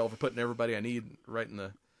 yeah, thank y'all for putting everybody I need right in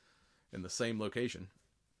the same location.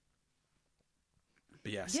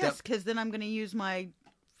 But yeah, yes, because then I'm going to use my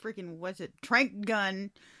freaking trank gun,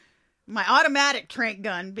 my automatic trank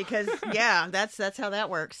gun, because yeah, that's how that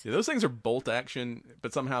works. Yeah, those things are bolt action,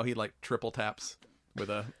 but somehow he like triple taps with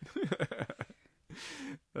a.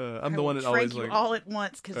 I'm the one that always you like all at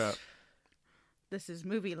once because this is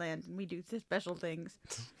movie land and we do special things.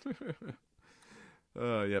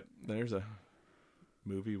 Yep. There's a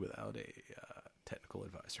movie without a technical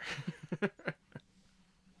advisor.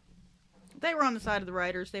 They were on the side of the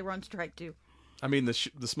writers. They were on strike too. I mean, the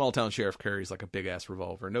small town sheriff carries like a big ass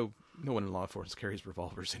revolver. No one in law enforcement carries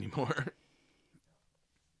revolvers anymore.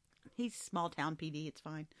 He's small town PD. It's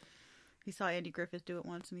fine. He saw Andy Griffith do it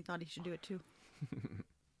once and he thought he should do it too.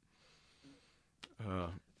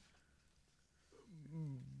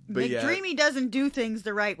 McDreamy doesn't do things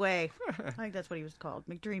the right way. I think that's what he was called,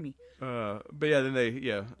 McDreamy. But yeah, then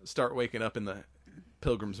they start waking up in the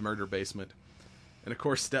Pilgrim's murder basement, and of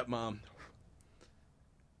course, stepmom.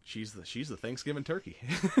 She's the Thanksgiving turkey.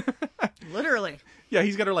 Literally. Yeah,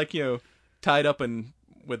 he's got her like tied up and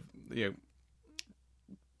with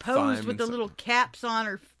posed with the little caps on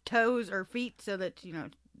her toes or feet, so that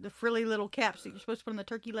the frilly little caps that you're supposed to put on the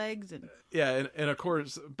turkey legs, and yeah, and of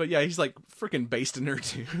course, but yeah, he's like freaking basting her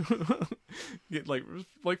too. Get like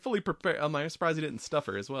fully prepared. I'm surprised he didn't stuff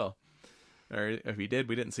her as well. Or if he did,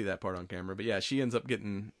 we didn't see that part on camera. But yeah, she ends up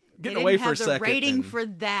getting away for a second. The rating for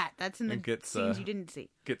that. That's in the scenes you didn't see.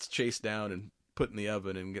 Gets chased down and put in the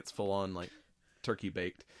oven and gets full on like turkey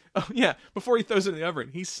baked. Oh yeah! Before he throws it in the oven,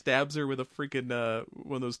 he stabs her with a freaking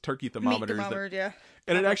one of those turkey thermometers. Meat thermometer, yeah.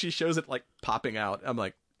 And it actually shows it like popping out. I'm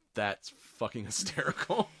like, that's fucking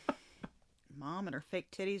hysterical. Mom and her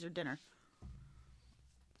fake titties or dinner.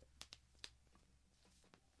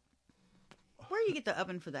 Where do you get the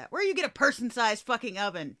oven for that? Where do you get a person-sized fucking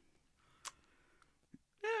oven?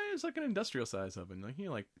 Yeah, it's like an industrial size oven. Like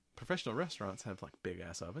like professional restaurants have like big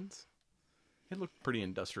ass ovens. It looked pretty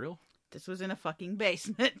industrial. This was in a fucking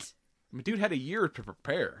basement. I mean, dude had a year to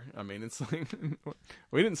prepare. I mean, it's like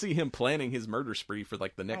we didn't see him planning his murder spree for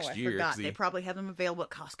like the next year. I forgot. They probably have them available at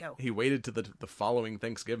Costco. He waited to the following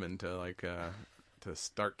Thanksgiving to to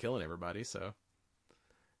start killing everybody. So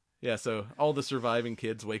yeah, so all the surviving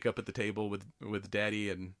kids wake up at the table with Daddy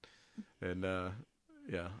and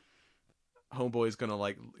yeah. Homeboy's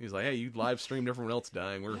gonna he's like, hey, you live streamed everyone else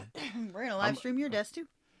dying. We're gonna live stream your death too.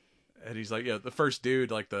 And he's like, yeah, the first dude,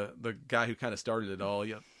 like the guy who kind of started it all,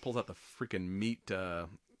 pulls out the freaking meat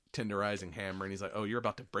tenderizing hammer, and he's like, oh, you're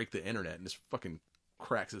about to break the internet, and just fucking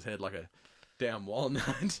cracks his head like a damn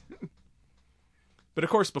walnut. But of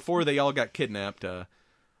course, before they all got kidnapped,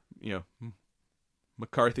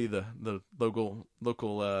 McCarthy, the local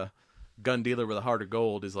gun dealer with a heart of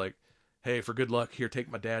gold, is like, hey, for good luck, here, take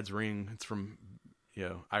my dad's ring. It's from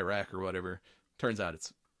Iraq or whatever. Turns out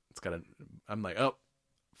it's got a. I'm like, oh.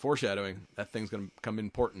 Foreshadowing, that thing's going to come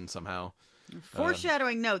important somehow.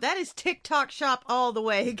 Foreshadowing, no. That is TikTok shop all the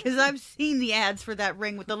way, because I've seen the ads for that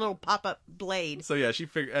ring with the little pop-up blade. So yeah,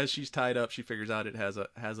 as she's tied up, she figures out it has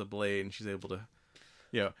a blade, and she's able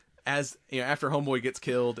to, after Homeboy gets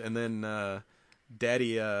killed, and then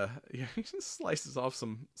Daddy he just slices off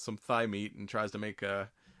some thigh meat and tries to make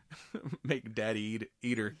Daddy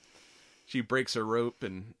eat her. She breaks her rope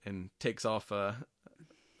and takes off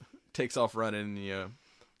running,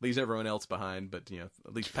 leaves everyone else behind, but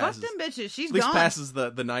at least passes. Fuck them bitches. She's at least gone. Passes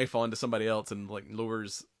the knife on to somebody else and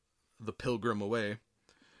lures the pilgrim away.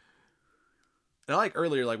 And I like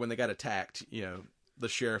earlier, when they got attacked, the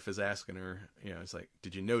sheriff is asking her, it's like,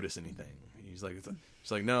 did you notice anything? She's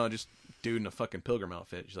like, no, just dude in a fucking pilgrim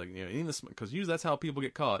outfit. She's like, because usually that's how people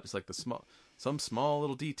get caught. It's like some small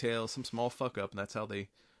little detail, some small fuck up, and that's how they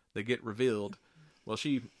get revealed. Well,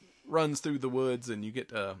 she runs through the woods, and you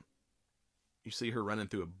get you see her running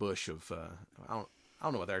through a bush of I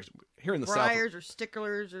don't know what they're here in the briars south. Or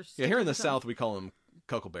sticklers or yeah, here in the south we call them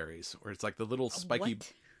cuckleberries, where it's like the little spiky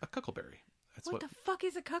a cuckleberry. What the fuck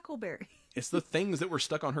is a cuckleberry? It's the things that were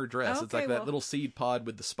stuck on her dress. Okay, it's like that little seed pod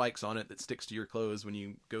with the spikes on it that sticks to your clothes when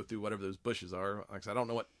you go through whatever those bushes are. Like I said, I don't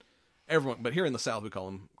know what everyone, but here in the south we call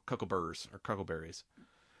them cuckleburrs or cuckleberries.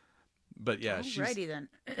 But yeah, alrighty then.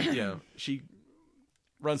 She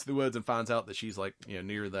runs through the woods and finds out that she's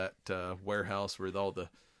near that warehouse where all the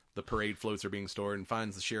parade floats are being stored, and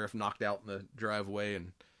finds the sheriff knocked out in the driveway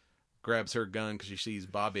and grabs her gun because she sees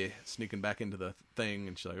Bobby sneaking back into the thing,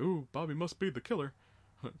 and she's like, ooh, Bobby must be the killer.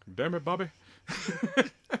 Damn it, Bobby.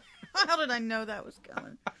 How did I know that was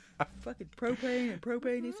coming? Fucking propane and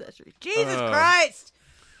propane accessories. Jesus Christ!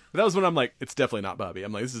 That was when I'm like, it's definitely not Bobby.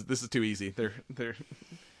 I'm like, this is too easy.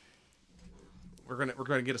 We're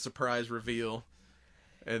gonna get a surprise reveal.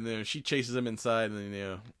 And then she chases him inside, and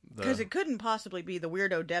then, because it couldn't possibly be the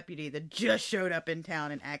weirdo deputy that just showed up in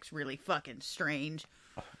town and acts really fucking strange.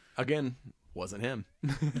 Again, wasn't him.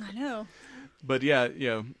 I know. But yeah,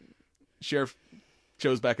 sheriff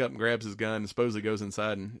shows back up and grabs his gun and supposedly goes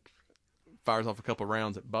inside and fires off a couple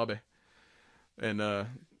rounds at Bobby. And,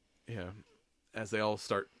 as they all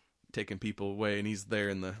start taking people away, and he's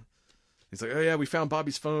there he's like, oh yeah, we found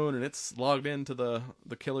Bobby's phone, and it's logged into the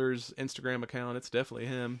killer's Instagram account. It's definitely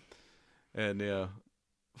him. And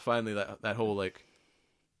finally that whole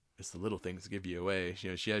it's the little things that give you away.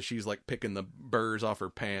 She's picking the burrs off her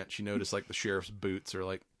pants. She noticed the sheriff's boots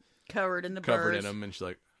are covered in them, and she's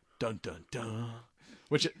like, dun dun dun.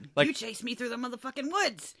 Which you chased me through the motherfucking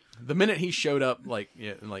woods. The minute he showed up,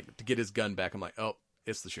 to get his gun back, I'm like, oh,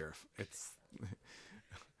 it's the sheriff. It's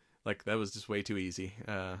that was just way too easy.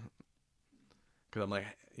 Because I'm like,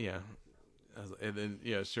 yeah. And then,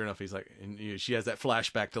 sure enough, he's like, and she has that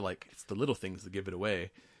flashback to it's the little things that give it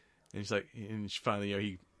away. And she's like, and she finally,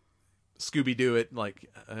 he Scooby-Doo it,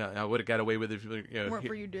 I would have got away with it if, weren't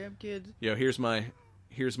for you damn kids. Here's my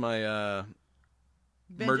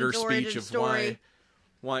murder speech of story.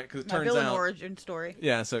 why, because it my turns villain out. origin story.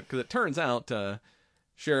 Yeah, so, because it turns out,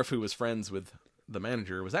 Sheriff, who was friends with the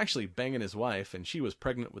manager, was actually banging his wife, and she was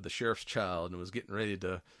pregnant with the sheriff's child and was getting ready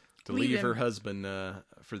to leave her husband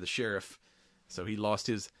for the sheriff. So he lost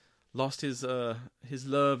his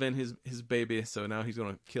love and his baby. So now he's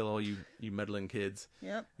gonna kill all you meddling kids.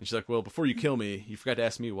 Yep. And she's like, well, before you kill me, you forgot to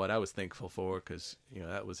ask me what I was thankful for, because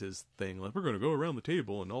that was his thing. We're gonna go around the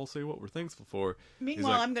table and all say what we're thankful for.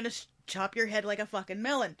 Meanwhile, I'm gonna chop your head like a fucking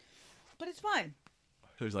melon, but it's fine.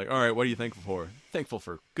 So he's like, all right, what are you thankful for? Thankful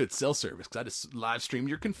for good cell service, because I just live streamed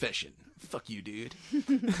your confession. Fuck you, dude.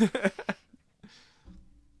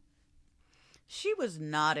 She was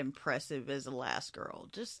not impressive as the last girl.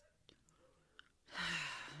 Just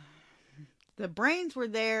the brains were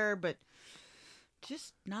there, but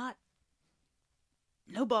just not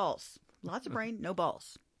No balls. Lots of brain, no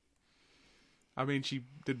balls. I mean, she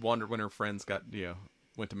did wonder when her friends got,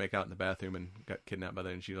 went to make out in the bathroom and got kidnapped by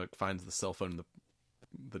that, and she like finds the cell phone in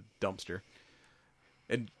the dumpster.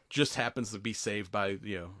 It just happens to be saved by,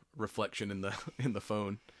 reflection in the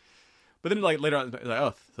phone. But then like later on, like,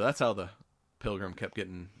 oh, so that's how the Pilgrim kept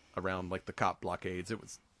getting around like the cop blockades.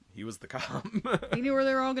 He was the cop. He knew where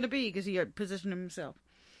they were all going to be because he had positioned himself.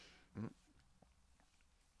 It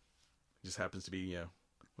just happens to be,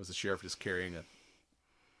 was the sheriff just carrying a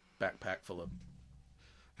backpack full of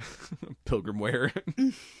Pilgrim wear.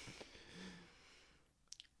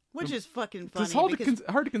 Which is fucking funny. It's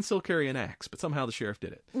hard to conceal carry an axe, but somehow the sheriff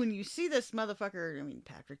did it. When you see this motherfucker, I mean,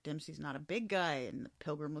 Patrick Dempsey's not a big guy, and the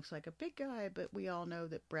Pilgrim looks like a big guy, but we all know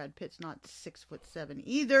that Brad Pitt's not 6'7"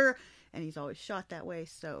 either, and he's always shot that way,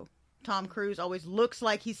 so Tom Cruise always looks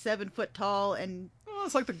like he's 7 foot tall, and... Well,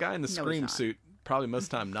 it's like the guy in the Scream suit. Probably most of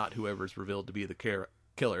the time not whoever's revealed to be the killer.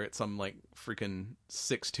 It's some, like, freaking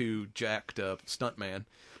 6'2", jacked up stuntman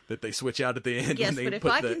that they switch out at the end. Yes, when they but if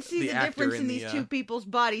put I can see the difference in these two people's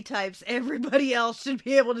body types, everybody else should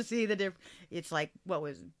be able to see the difference. It's like,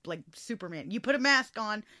 like Superman. You put a mask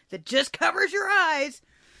on that just covers your eyes,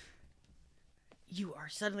 you are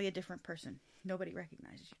suddenly a different person. Nobody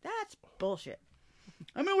recognizes you. That's bullshit.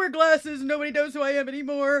 I'm going to wear glasses and nobody knows who I am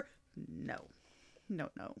anymore. No. No.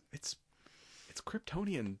 It's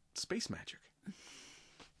Kryptonian space magic.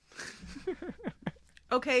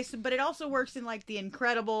 Okay, but it also works in, like, The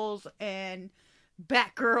Incredibles and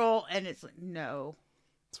Batgirl, and it's like, no.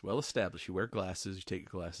 It's well established. You wear glasses, you take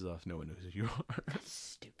your glasses off, no one knows who you are. That's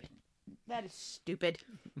stupid. That is stupid.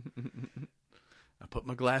 I put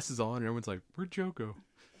my glasses on, and everyone's like, where'd Joe go?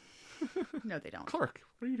 No, they don't. Clark,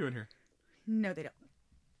 what are you doing here? No, they don't.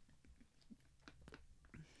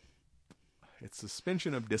 It's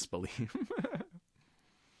suspension of disbelief.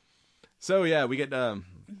 So, yeah, we get... Of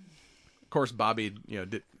course, Bobby,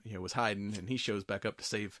 was hiding, and he shows back up to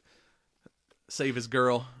save his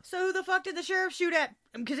girl. So who the fuck did the sheriff shoot at?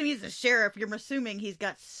 Because he's the sheriff. You're assuming he's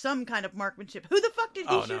got some kind of marksmanship. Who the fuck did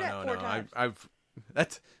he shoot at four times?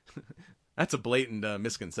 That's a blatant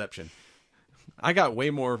misconception. I got way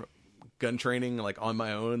more gun training like on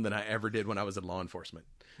my own than I ever did when I was in law enforcement.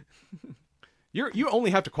 You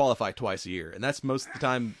only have to qualify twice a year, and that's most of the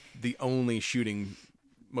time the only shooting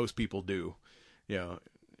most people do.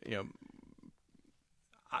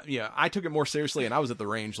 I took it more seriously, and I was at the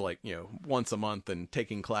range like once a month and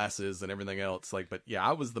taking classes and everything else. But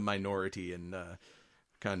I was the minority and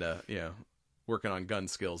kind of working on gun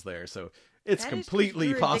skills there. So it's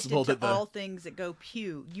completely possible that all things that go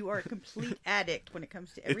pew. You are a complete addict when it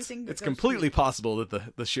comes to everything. It's completely possible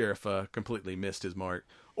that the sheriff completely missed his mark,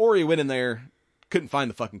 or he went in there, couldn't find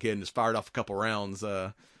the fucking kid, and just fired off a couple rounds.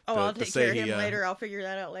 I'll take care of him later. I'll figure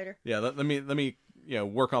that out later. Yeah, let me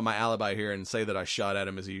work on my alibi here and say that I shot at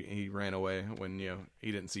him as he ran away when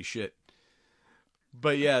he didn't see shit.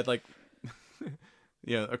 But yeah, like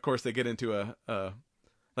of course they get into a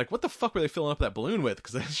like, what the fuck were they filling up that balloon with?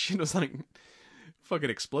 Because that shit was like fucking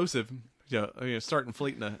explosive. Start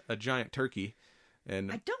inflating a giant turkey.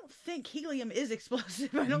 And I don't think helium is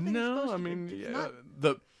explosive. I don't think it's supposed to be. It's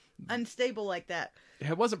not unstable like that.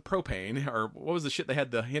 It wasn't propane, or what was the shit they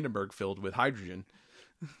had the Hindenburg filled with? Hydrogen.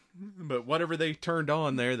 But whatever they turned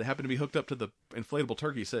on there that happened to be hooked up to the inflatable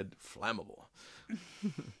turkey said flammable.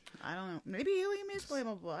 I don't know. Maybe helium is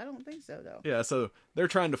flammable. I don't think so, though. Yeah, so they're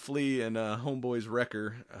trying to flee in Homeboy's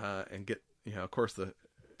wrecker and get, of course, the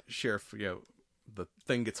sheriff, the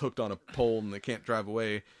thing gets hooked on a pole and they can't drive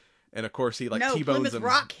away. And, of course, he, T-bones Plymouth them.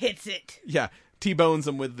 Rock hits it. Yeah, T-bones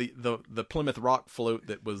them with the Plymouth Rock float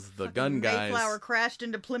that was the gun guys. Mayflower crashed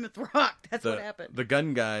into Plymouth Rock. That's what happened. The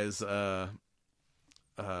gun guys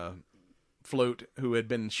float who had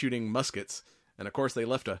been shooting muskets. And, of course, they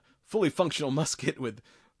left a fully functional musket with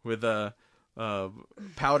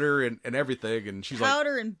powder and everything, and she's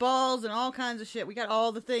powder and balls and all kinds of shit. We got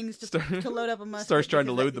all the things to load up a musket. Starts trying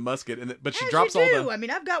to load the musket, but she as drops you do. all the. I mean,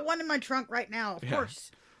 I've got one in my trunk right now. Of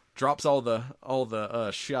course. Drops all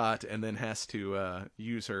the shot, and then has to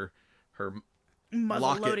use her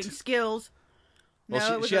muzzle loading skills.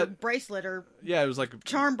 Well, it was a bracelet or it was like a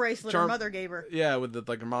charm bracelet her mother gave her. Yeah, with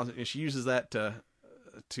her mom, and she uses that to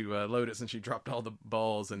load it since she dropped all the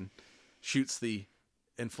balls and shoots the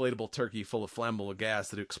inflatable turkey full of flammable gas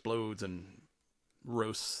that explodes and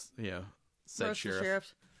roasts, said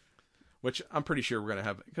sheriff. Which I'm pretty sure we're gonna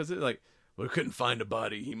have, because we couldn't find a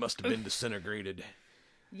body. He must have been disintegrated.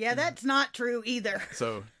 Yeah, that's not true either.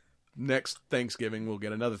 So next Thanksgiving we'll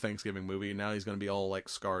get another Thanksgiving movie. Now he's gonna be all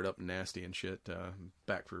scarred up and nasty and shit.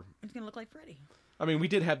 Back for. He's gonna look like Freddy. I mean, we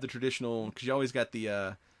did have the traditional, because you always got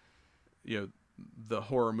the the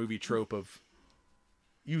horror movie trope of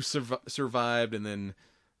you survived, and then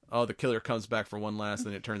the killer comes back for one last,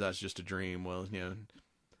 and it turns out it's just a dream. Well,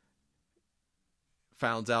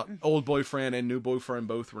 finds out old boyfriend and new boyfriend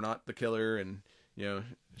both were not the killer, and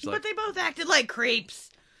but they both acted like creeps.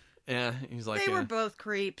 Yeah, he's like they were both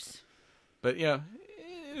creeps. But it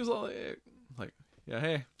was all like,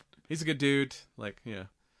 hey, he's a good dude. Like,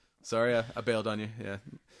 sorry, I bailed on you. Yeah,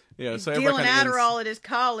 He's so dealing Adderall at his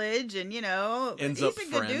college, and he's a good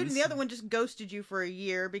friends. dude. And the other one just ghosted you for a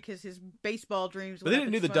year because his baseball dreams. But they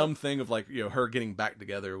didn't do the dumb thing of like her getting back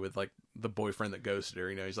together with like the boyfriend that ghosted her.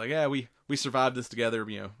 He's like, yeah, we survived this together.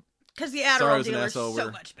 Because the Adderall dealer is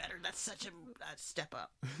so much better. That's such a step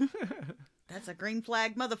up. That's a green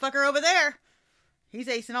flag motherfucker over there. He's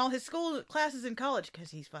acing all his school classes in college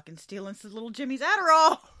because he's fucking stealing little Jimmy's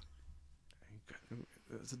Adderall.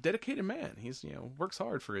 He's a dedicated man. He's works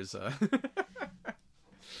hard for his.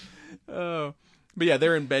 Oh, but yeah,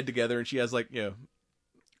 they're in bed together, and she has like the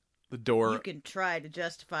door. You can try to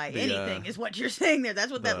justify anything, is what you're saying there.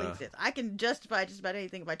 That's what that leads to. I can justify just about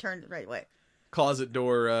anything if I turn it the right way. Closet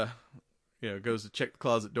door, goes to check the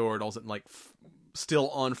closet door, and all of a sudden, like, still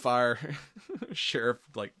on fire. Sheriff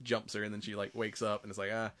like jumps her, and then she like wakes up, and it's like,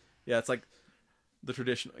 yeah, it's like the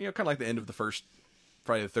traditional, kind of like the end of the first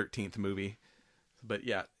Friday the 13th movie. But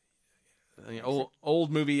yeah,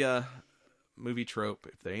 old movie trope.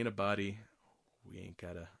 If there ain't a body, we ain't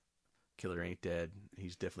got a killer. Ain't dead.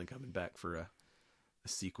 He's definitely coming back for a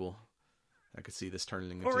sequel. I could see this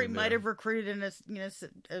turning into. Or he might have recruited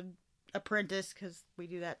an apprentice, because we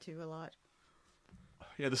do that too a lot.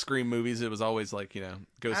 Yeah, the Scream movies. It was always like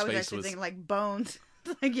Ghostface I was actually thinking like Bones.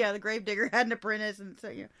 Like the Gravedigger had an apprentice, and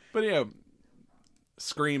so But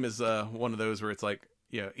Scream is one of those where it's like.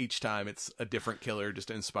 Each time it's a different killer,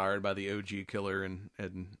 just inspired by the OG killer, and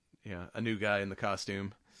a new guy in the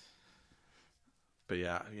costume. But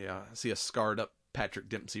I see a scarred up Patrick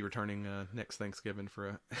Dempsey returning next Thanksgiving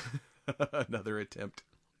for another attempt.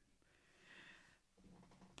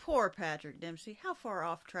 Poor Patrick Dempsey. How far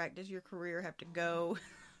off track does your career have to go?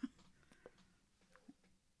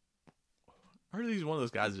 Or he's one of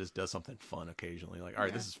those guys that just does something fun occasionally. Like, all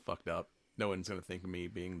right, this is fucked up. No one's going to think of me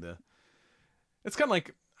being the... It's kind of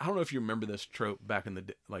like, I don't know if you remember this trope back in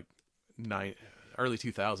the early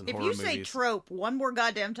 2000 horror movies. If you say trope one more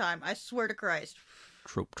goddamn time, I swear to Christ.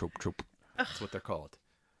 Trope. That's what they're called.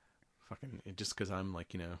 Fucking, just because I'm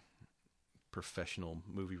like, professional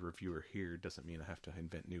movie reviewer here doesn't mean I have to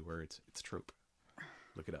invent new words. It's trope.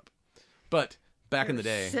 Look it up. But back in the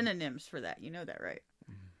day... synonyms for that. You know that, right?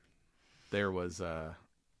 There was...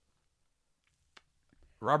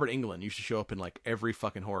 Robert Englund used to show up in like every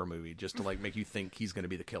fucking horror movie just to like make you think he's going to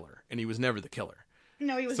be the killer, and he was never the killer.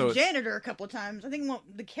 No, he was a janitor a couple of times. I think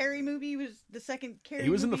the Carrie movie was the second Carrie.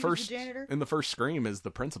 He was movie, in the first janitor. In the first Scream as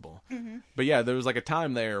the principal. Mm-hmm. But yeah, there was like a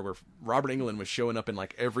time there where Robert Englund was showing up in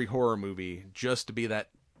like every horror movie just to be that.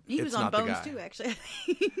 He was on Bones too, actually.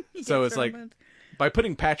 So it's like by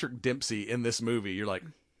putting Patrick Dempsey in this movie, you're like.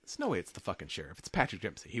 There's no way it's the fucking sheriff. It's Patrick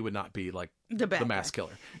Dempsey. He would not be like the mass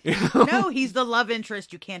killer. No, he's the love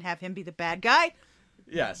interest. You can't have him be the bad guy.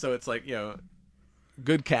 Yeah, so it's like,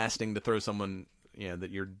 good casting to throw someone, that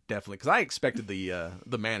you're definitely... Because I expected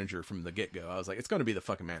the manager from the get-go. I was like, it's going to be the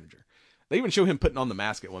fucking manager. They even show him putting on the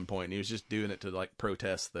mask at one point, and he was just doing it to like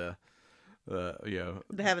protest the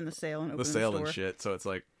having the sale and opening the store and shit. So it's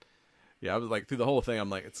like, I was like, through the whole thing, I'm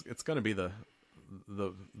like, it's going to be the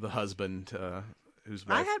husband...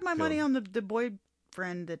 I had my money on the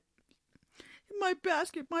boyfriend that my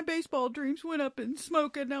baseball dreams went up in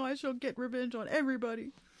smoke, and now I shall get revenge on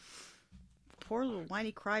everybody. Poor little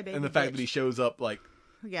whiny crybaby. And the fact that he shows up like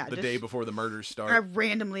the day before the murders start. I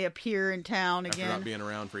randomly appear in town again. After not being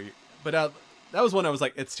around for you. But that was when I was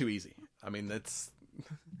like, it's too easy. I mean, it's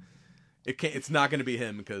not going to be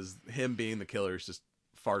him, because him being the killer is just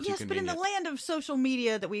far too convenient. Yes, but in the land of social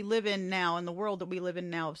media that we live in now, in the world that we live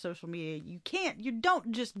in now of social media, you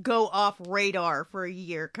don't just go off radar for a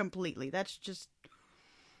year completely. That's just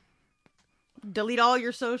delete all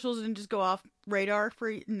your socials and just go off radar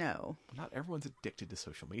for no. Not everyone's addicted to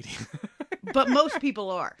social media. But most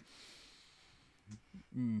people are.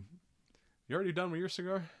 You already done with your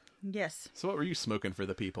cigar? Yes. So what were you smoking for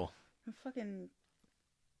the people? A fucking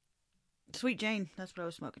Sweet Jane. That's what I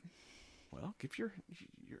was smoking. Well, you're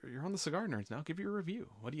on the Cigar Nerds now. Give your review.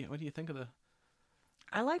 What do you think of the?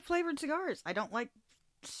 I like flavored cigars. I don't like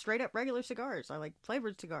straight up regular cigars. I like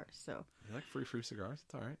flavored cigars. So you like frou cigars?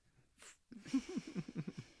 It's all right.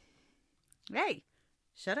 Hey,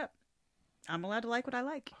 shut up. I'm allowed to like what I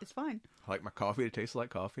like. It's fine. I like my coffee to taste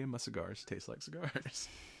like coffee, and my cigars to taste like cigars.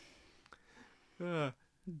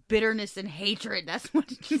 bitterness and hatred. That's what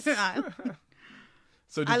So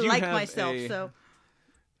I did you like have myself. So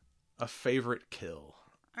a favorite kill?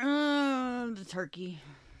 the turkey.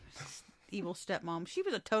 Evil stepmom. She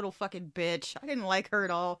was a total fucking bitch. I didn't like her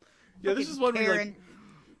at all. Yeah, this Fucking is one where Karen.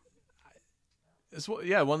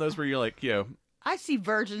 one of those where you're like, I see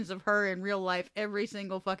versions of her in real life every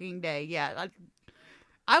single fucking day. Yeah,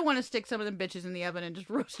 I want to stick some of them bitches in the oven and just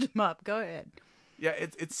roast them up. Go ahead. yeah,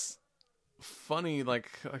 it's funny. Like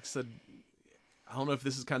I said, I don't know if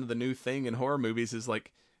this is kind of the new thing in horror movies. Is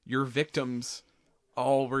like your victims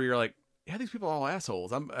all where you're like, yeah, these people are all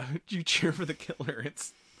assholes. You cheer for the killer.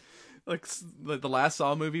 It's like the last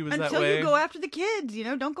Saw movie was that way. Until you go after the kids,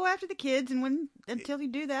 don't go after the kids, and until you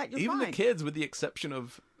do that, you're even fine. the kids, with the exception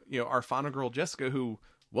of our final girl Jessica, who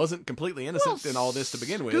wasn't completely innocent in all this to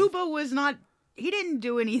begin with. Scuba was not. He didn't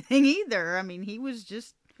do anything either. I mean, he was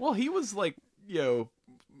just. Well, he was like, he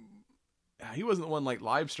wasn't the one like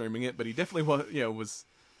live streaming it, but he definitely was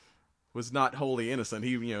not wholly innocent.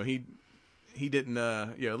 He didn't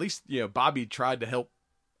at least Bobby tried to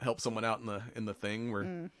help someone out in the thing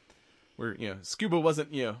where Scuba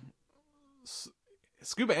wasn't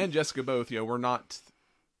Scuba and Jessica both were not,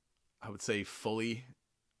 I would say, fully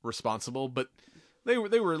responsible, but they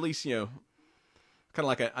were at least kind of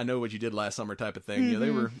like I know what you did last summer type of thing.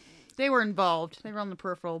 Mm-hmm. They were involved. They were on the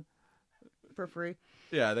periphery.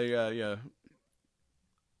 Yeah, they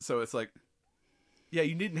so it's like, yeah,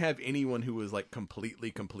 you didn't have anyone who was like completely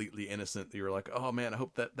innocent. You were like, oh man, I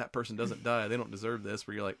hope that person doesn't die. They don't deserve this.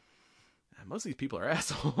 Where you're like, most of these people are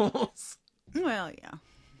assholes. Well, yeah,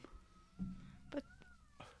 but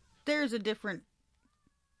there's a different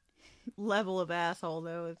level of asshole,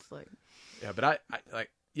 though. It's like, yeah, but I like,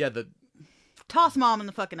 yeah, the toss mom in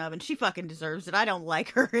the fucking oven. She fucking deserves it. I don't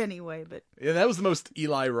like her anyway, but yeah, that was the most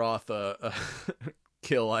Eli Roth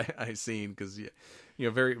kill I seen, because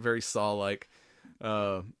very very Saw like.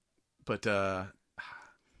 But the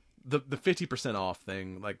 50% off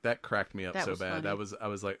thing, like, that cracked me up so bad. Funny. I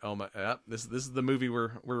was like, oh my, this is the movie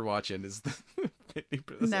we're watching. Is the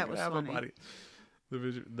 50%? That was funny.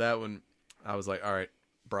 That one, I was like, all right,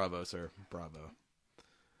 bravo, sir, bravo.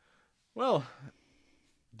 Well,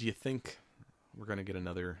 do you think we're gonna get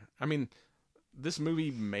another? I mean, this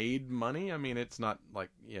movie made money. I mean, it's not like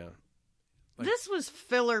this was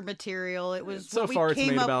filler material. It was so what far we it's came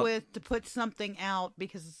made up about, with to put something out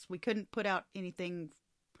because we couldn't put out anything.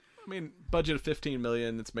 I mean, budget of $15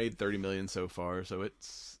 million. It's made $30 million so far, so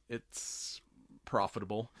it's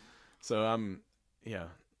profitable. So I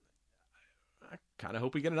kind of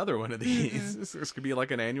hope we get another one of these. Mm-hmm. This could be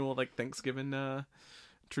like an annual like Thanksgiving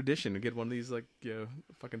tradition to get one of these like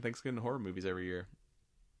fucking Thanksgiving horror movies every year.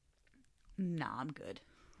 Nah, I'm good.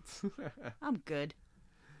 I'm good.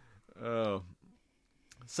 Oh,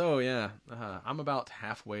 so yeah, I'm about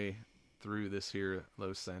halfway through this here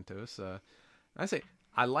Los Santos. I say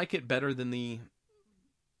I like it better than the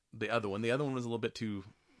other one. The other one was a little bit too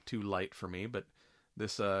light for me, but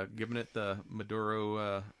this giving it the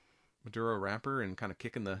Maduro wrapper and kind of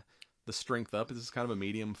kicking the strength up. This is kind of a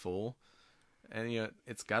medium full, and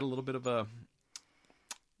it's got a little bit of a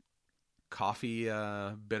coffee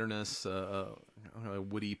bitterness,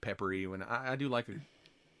 woody, peppery. When I do like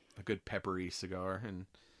a good peppery cigar, and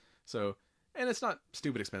it's not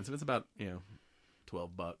stupid expensive. It's about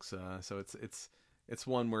 $12. So it's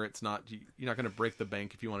one where it's not, you're not going to break the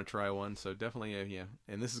bank if you want to try one. So definitely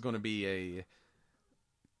and this is going to be a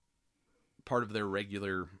part of their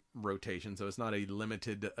regular rotation. So it's not a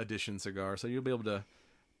limited edition cigar. So you'll be able to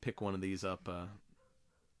pick one of these up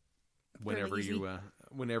whenever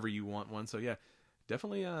you want one. So yeah,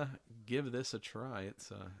 definitely give this a try.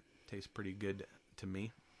 It's tastes pretty good to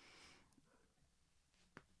me.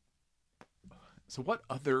 So what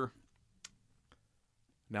other,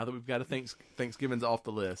 now that we've got Thanksgiving's off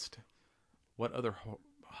the list, what other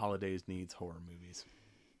holidays needs horror movies?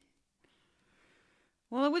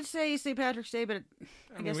 Well, I would say St. Patrick's Day, but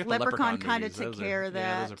I guess we got the Leprechaun kind of took care of that.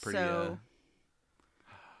 Yeah, those are pretty, so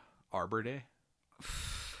Arbor Day?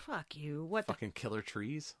 Fuck you. What fucking killer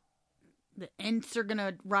trees? The Ents are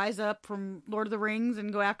gonna rise up from Lord of the Rings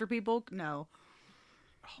and go after people? No.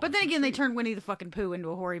 But then again, they turned Winnie the fucking Pooh into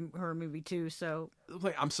a horror movie too, so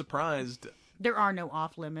I'm surprised. There are no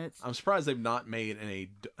off limits. I'm surprised they've not made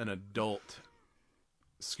an adult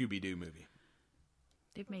Scooby-Doo movie.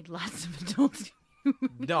 They've made lots of adult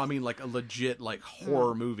No, I mean like a legit like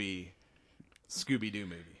horror movie Scooby-Doo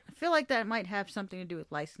movie. I feel like that might have something to do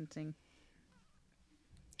with licensing.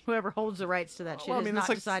 Whoever holds the rights to that shit has not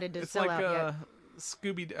decided to sell out yet.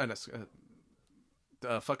 Scooby,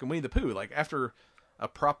 fucking Winnie the Pooh. Like after a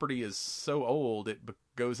property is so old it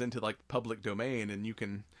goes into like public domain, and you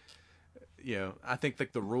can, I think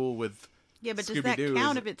like the rule with Yeah, but does Scooby-Doo that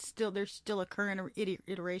count if it's still there's still a current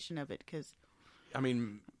iteration of it? Because I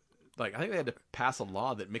mean, like I think they had to pass a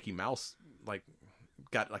law that Mickey Mouse like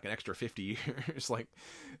got like an extra 50 years. like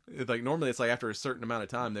normally it's like after a certain amount of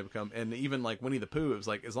time they become, and even like Winnie the Pooh, it was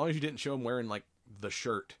like as long as you didn't show him wearing like the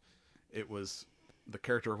shirt, it was the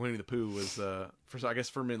character of Winnie the Pooh was I guess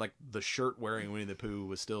for me like the shirt wearing Winnie the Pooh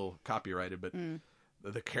was still copyrighted, but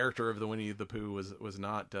the character of the Winnie the Pooh was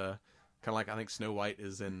not. Kind of like I think Snow White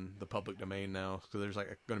is in the public domain now, so there's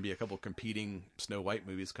like going to be a couple competing Snow White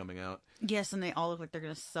movies coming out. yes, and they all look like they're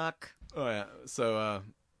gonna suck. Oh yeah, so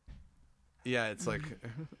yeah, it's like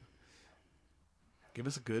give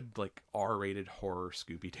us a good like R-rated horror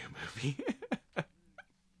Scooby-Doo movie.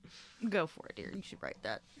 Go for it, dear. You should write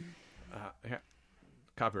that. Yeah,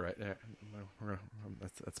 copyright. Yeah,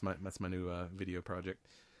 that's my new video project.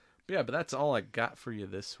 But that's all I got for you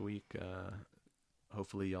this week.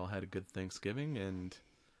 Hopefully y'all had a good Thanksgiving, and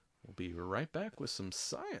we'll be right back with some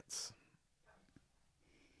science.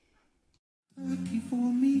 Turkey for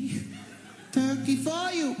me, turkey for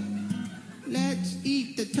you. Let's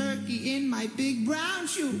eat the turkey in my big brown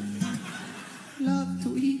shoe. Love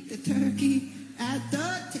to eat the turkey at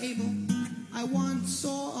the table. I once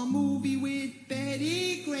saw a movie with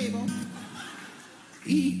Betty Grable.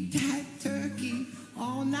 Eat that turkey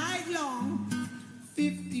all night long.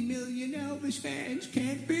 50 million Elvis fans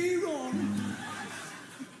can't be wrong.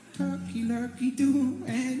 Turkey lurkey do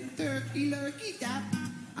and turkey lurkey dap.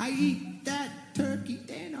 I eat that turkey,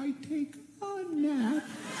 then I take a nap.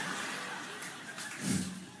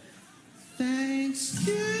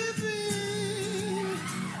 Thanksgiving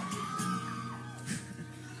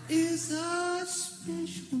is a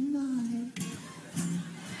special night.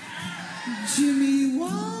 Jimmy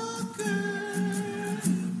Walker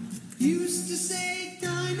used to say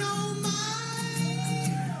dynamite.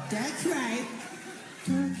 That's right.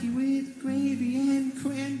 Turkey with gravy and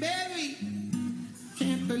cranberry.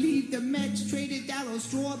 Can't believe the Mets traded Darryl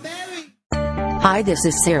Strawberry. Hi, this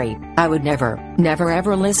is Siri. I would never, never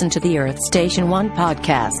ever listen to the Earth Station 1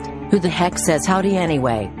 podcast. Who the heck says howdy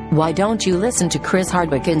anyway? Why don't you listen to Chris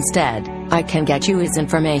Hardwick instead? I can get you his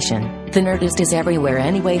information. The Nerdist is everywhere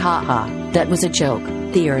anyway, haha. That was a joke.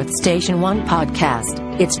 The Earth Station 1 podcast.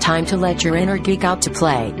 It's time to let your inner geek out to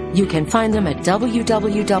play. You can find them at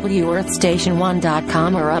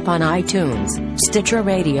www.earthstation1.com or up on iTunes, Stitcher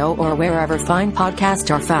Radio, or wherever fine podcasts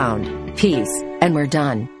are found. Peace, and we're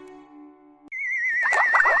done.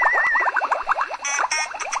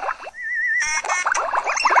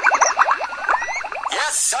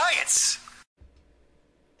 Yes, science!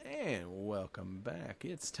 And welcome back.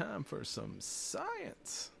 It's time for some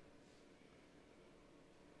science.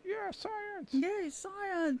 Yeah, science. Yay,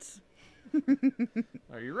 science.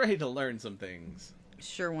 Are you ready to learn some things?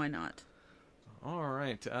 Sure, why not? All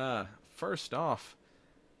right. First off,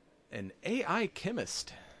 an AI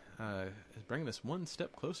chemist is bringing us one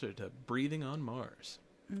step closer to breathing on Mars.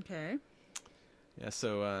 Okay. Yeah,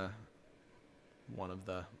 so one of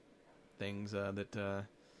the things that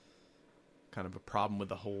kind of a problem with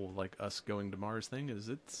the whole like us going to Mars thing is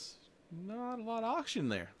it's not a lot of oxygen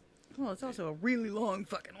there. Well, it's also a really long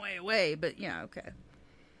fucking way away, but yeah, okay.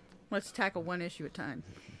 Let's tackle one issue at a time.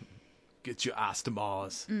 Get your ass to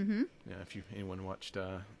Mars. Mm-hmm. Yeah, if anyone watched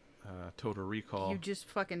Total Recall. You just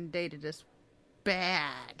fucking dated us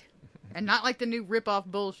bad. And not like the new rip-off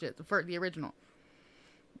bullshit, the original.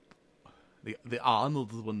 The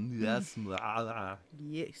Arnold one, yes.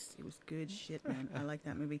 Yes, it was good shit, man. I like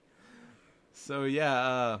that movie. So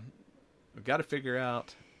yeah, we've got to figure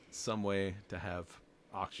out some way to have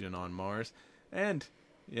oxygen on Mars, and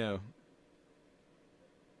some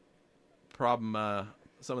of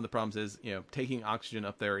the problems is taking oxygen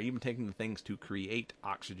up there, or even taking the things to create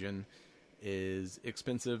oxygen, is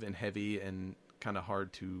expensive and heavy and kind of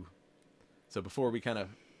hard to. So before we kind of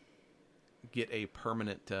get a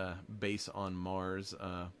permanent base on Mars,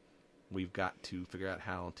 we've got to figure out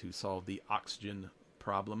how to solve the oxygen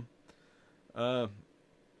problem. And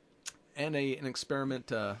an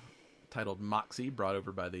experiment titled Moxie, brought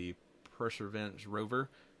over by the Perseverance rover,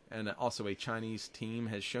 and also a Chinese team,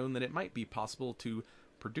 has shown that it might be possible to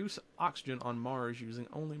produce oxygen on Mars using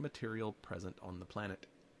only material present on the planet.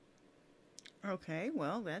 Okay,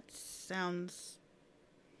 well, that sounds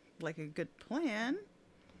like a good plan.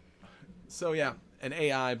 So yeah, an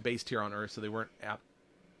AI based here on Earth, so they weren't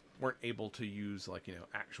able to use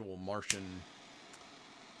actual Martian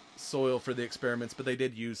soil for the experiments, but they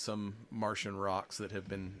did use some Martian rocks that have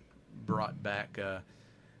been brought back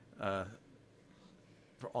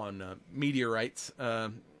meteorites,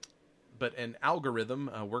 but an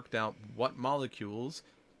algorithm worked out what molecules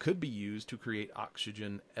could be used to create an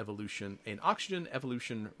oxygen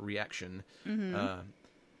evolution reaction.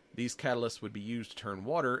 These catalysts would be used to turn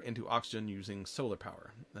water into oxygen using solar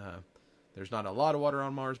power. There's not a lot of water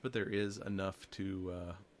on Mars, but there is enough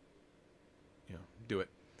to do it.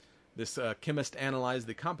 This chemist analyzed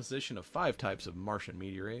the composition of 5 types of Martian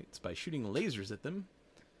meteorites by shooting lasers at them.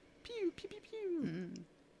 Pew, pew, pew, pew.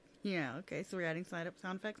 Yeah, okay, so we're adding sound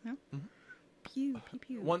effects now? Pew, pew,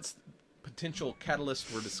 pew. Once potential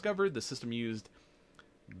catalysts were discovered, the system used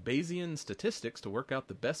Bayesian statistics to work out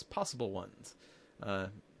the best possible ones.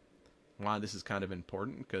 Why this is kind of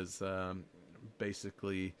important, because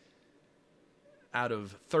basically out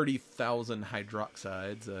of 30,000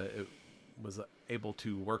 hydroxides, it was able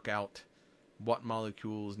to work out what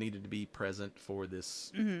molecules needed to be present for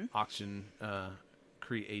this oxygen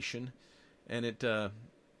creation. And it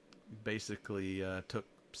basically took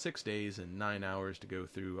 6 days and 9 hours to go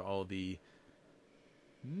through all the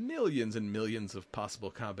millions and millions of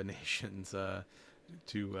possible combinations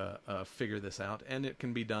to figure this out. And it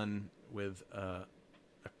can be done with a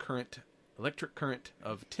electric current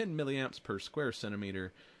of 10 milliamps per square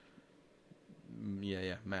centimeter.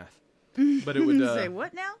 Yeah, math. But it would say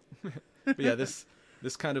what now? But yeah, this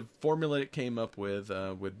kind of formula it came up with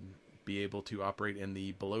would be able to operate in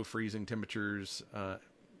the below freezing temperatures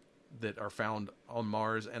that are found on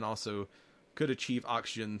Mars, and also could achieve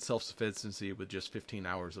oxygen self-sufficiency with just 15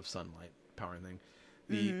 hours of sunlight powering thing.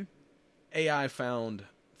 The AI found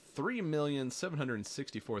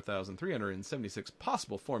 3,764,376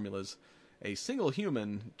 possible formulas. A single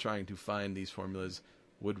human trying to find these formulas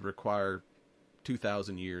would require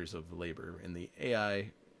 2,000 years of labor, and the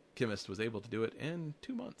AI chemist was able to do it in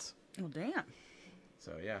 2 months. Well, damn.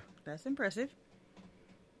 So, yeah. That's impressive.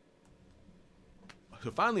 So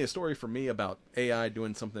finally, a story for me about AI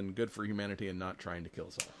doing something good for humanity and not trying to kill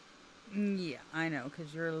us all. Yeah, I know,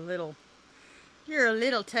 because you're a little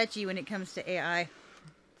touchy when it comes to AI.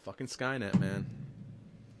 Fucking Skynet, man.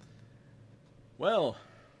 Well,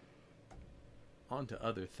 on to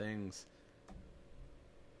other things.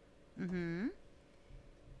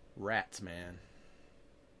 Rats, man.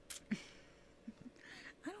 I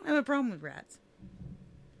don't have a problem with rats.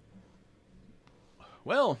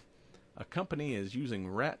 Well, a company is using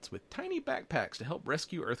rats with tiny backpacks to help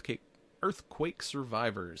rescue earthquake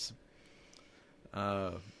survivors.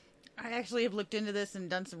 I actually have looked into this and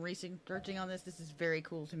done some researching on this. This is very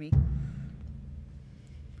cool to me.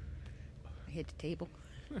 I hit the table.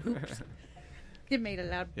 Oops. It made a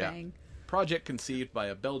loud bang. Project conceived by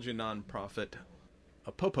a Belgian nonprofit,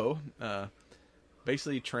 Apopo,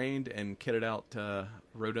 basically trained and kitted out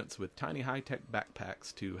rodents with tiny high-tech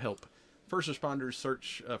backpacks to help first responders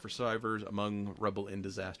search for survivors among rubble and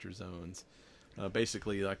disaster zones.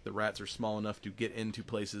 Basically, like, the rats are small enough to get into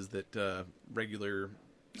places that regular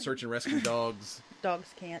search and rescue dogs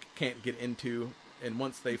can't get into. And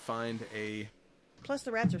once they find a... Plus,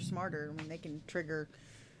 the rats are smarter. I mean, they can trigger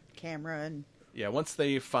camera and... Yeah, once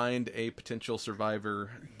they find a potential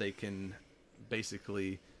survivor, they can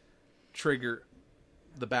basically trigger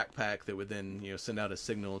the backpack that would then, send out a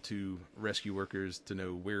signal to rescue workers to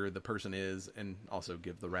know where the person is, and also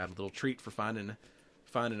give the rat a little treat for finding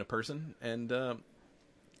a person, and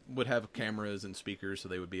would have cameras and speakers so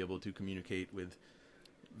they would be able to communicate with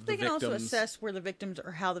the They can victims. also assess where the victims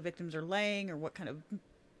or how the victims are laying, or what kind of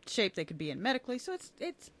shape they could be in medically. So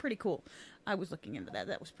it's pretty cool. I was looking into that.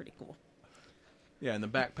 That was pretty cool. Yeah, and the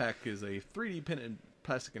backpack is a 3D printed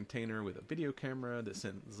plastic container with a video camera that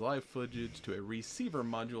sends live footage to a receiver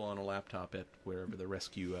module on a laptop at wherever the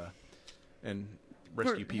rescue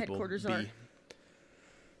people headquarters be. are.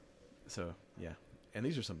 So, yeah. And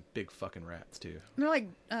these are some big fucking rats, too. They're like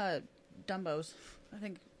Dumbos. I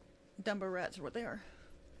think Dumbo rats are what they are.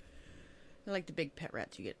 They're like the big pet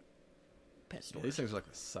rats you get at pet stores. Yeah, these things are like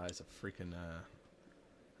the size of freaking,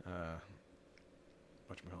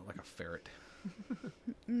 whatchamacallit, like a ferret.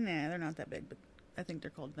 Nah, they're not that big, but I think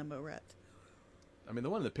they're called Dumbo rats. I mean, the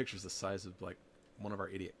one in the picture is the size of, like, one of our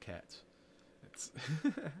idiot cats. It's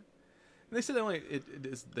they said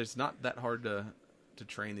there's not that hard to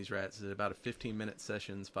train these rats. It's about a 15-minute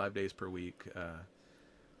sessions, 5 days per week,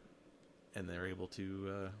 and they're able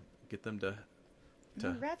to get them to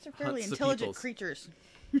rats are fairly hunt the intelligent peoples. creatures.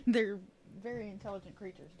 They're very intelligent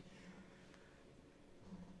creatures.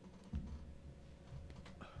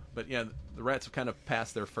 But yeah, the rats have kind of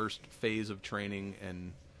passed their first phase of training,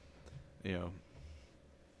 and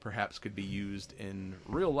perhaps could be used in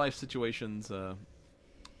real life situations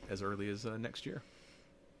as early as next year.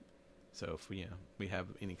 So if we have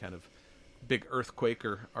any kind of big earthquake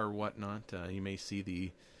or whatnot, you may see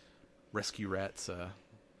the rescue rats.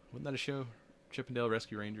 Wasn't that a show? Chippendale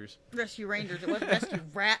Rescue Rangers. Rescue Rangers. It wasn't Rescue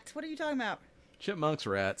Rats. What are you talking about? Chipmunks,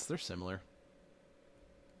 rats. They're similar.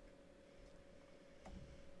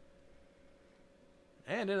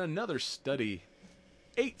 And in another study,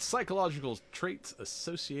 8 psychological traits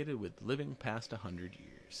associated with living past 100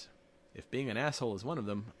 years. If being an asshole is one of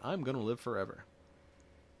them, I'm going to live forever.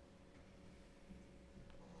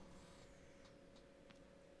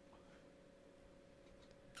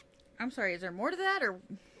 I'm sorry, is there more to that? Or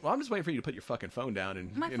Well, I'm just waiting for you to put your fucking phone down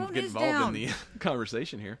and My phone get is involved down. in the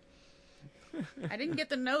conversation here. I didn't get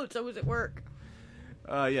the notes. I was at work.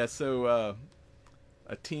 So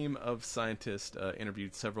a team of scientists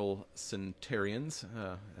interviewed several centurions,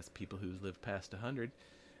 that's people who lived past 100,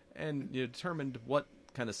 and determined what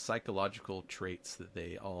kind of psychological traits that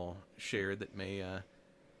they all share that may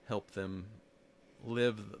help them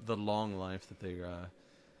live the long life that they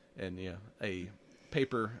and a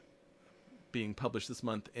paper being published this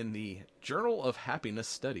month in the Journal of Happiness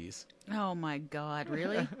Studies. Oh my God,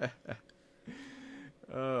 really?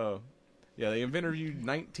 Oh. Yeah, they have interviewed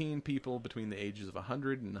 19 people between the ages of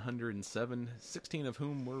 100 and 107, 16 of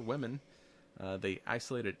whom were women. They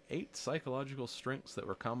isolated 8 psychological strengths that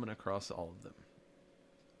were common across all of them.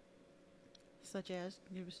 Such as?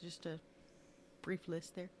 It was just a brief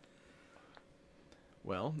list there.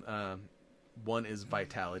 Well, one is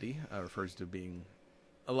vitality, refers to being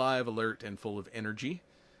alive, alert, and full of energy.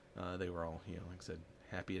 They were all, like I said,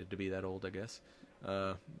 happy to be that old, I guess.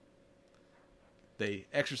 They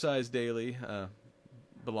exercised daily,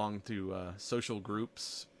 belonged to social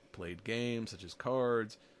groups, played games such as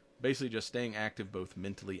cards, basically just staying active both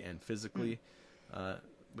mentally and physically,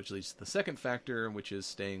 which leads to the second factor, which is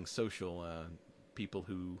staying social. People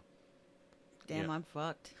who... Damn, I'm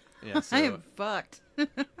fucked. Yeah, so, I am fucked.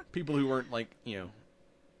 People who weren't,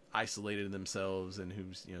 isolated themselves and who,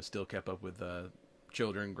 still kept up with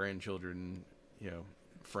children, grandchildren,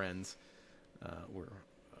 friends, were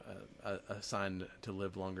assigned to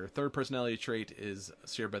live longer. Third personality trait is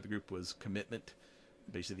shared by the group was commitment.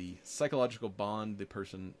 Basically, the psychological bond the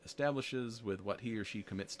person establishes with what he or she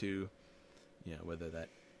commits to, whether that...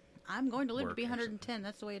 I'm going to live to be work or 110.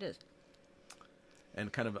 That's the way it is.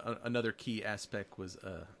 And kind of another key aspect was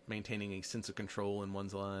maintaining a sense of control in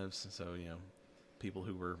one's lives. So, people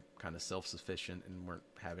who were kind of self-sufficient and weren't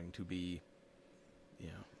having to be,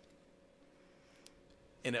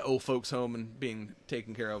 in an old folks' home and being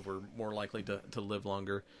taken care of were more likely to live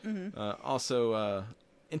longer. Mm-hmm. Also,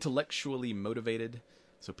 intellectually motivated.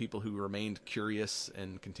 So people who remained curious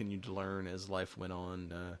and continued to learn as life went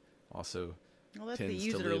on also Well, that's tends the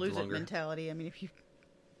use to it or live lose longer. it mentality. I mean, if you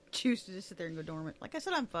choose to just sit there and go dormant, like I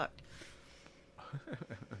said, I'm fucked.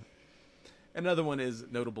 Another one is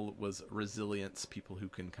notable was resilience. People who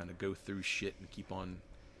can kind of go through shit and keep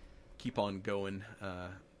on going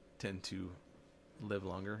tend to live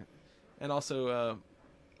longer. And also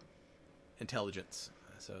intelligence.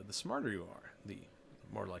 So the smarter you are, the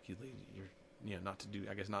more likely you're not to do,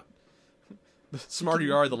 I guess not. The smarter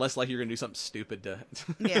you are, the less likely you're going to do something stupid to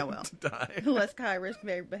to die. The less high risk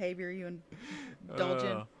behavior you indulge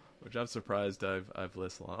in. Which I'm surprised I've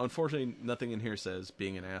listed on. Unfortunately, nothing in here says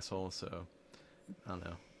being an asshole, so I don't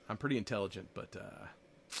know. I'm pretty intelligent, but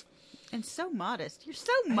and so modest. You're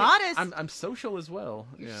so modest. I'm social as well.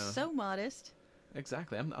 You're yeah. so modest.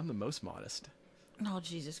 Exactly. I'm the most modest. Oh,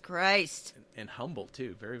 Jesus Christ. And humble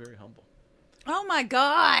too. Very, very humble. Oh my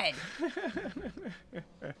God.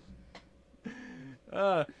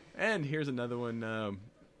 And here's another one.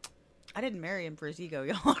 I didn't marry him for his ego,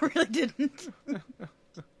 y'all. I really didn't.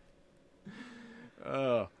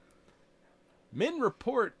 Men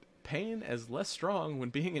report pain as less strong when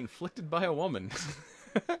being inflicted by a woman.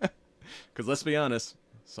 Because let's be honest,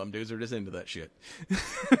 some dudes are just into that shit.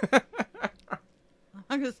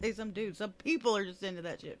 I'm going to say some dudes. Some people are just into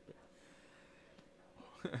that shit.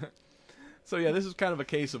 So yeah, this is kind of a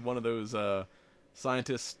case of one of those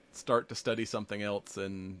scientists start to study something else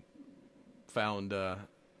and found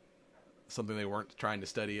something they weren't trying to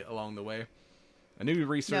study along the way. A new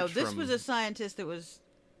research No, this was a scientist that was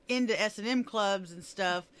into S&M clubs and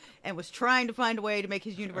stuff and was trying to find a way to make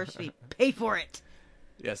his university pay for it.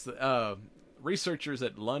 Yes, researchers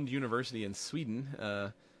at Lund University in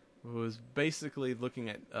Sweden was basically looking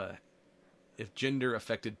at if gender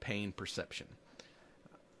affected pain perception.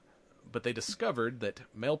 But they discovered that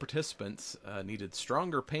male participants needed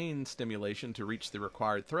stronger pain stimulation to reach the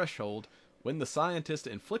required threshold when the scientist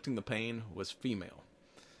inflicting the pain was female.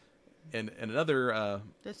 And another...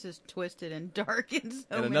 this is twisted and dark in so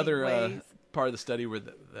and many another ways. part of the study where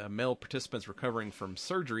the male participants recovering from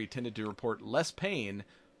surgery tended to report less pain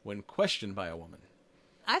when questioned by a woman.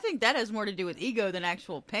 I think that has more to do with ego than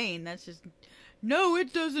actual pain. That's just, no,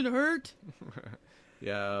 it doesn't hurt.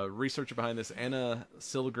 Yeah, researcher behind this, Anna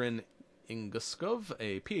Silgren Inguskov,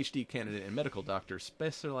 a PhD candidate and medical doctor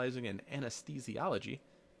specializing in anesthesiology.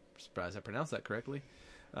 Surprised I pronounced that correctly.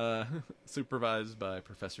 Supervised by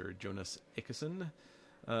Professor Jonas Ikeson.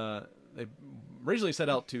 They originally set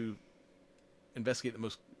out to investigate the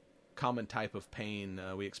most common type of pain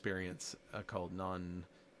we experience, called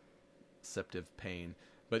nociceptive pain.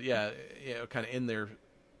 But yeah, kind of in their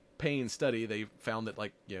pain study, they found that,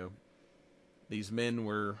 like, these men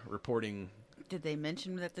were reporting. Did they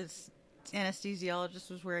mention that this anesthesiologist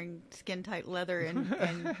was wearing skin-tight leather and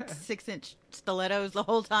 6-inch stilettos the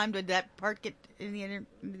whole time? Did that part get in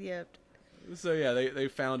the So yeah, they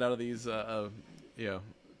found out of these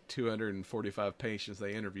 245 patients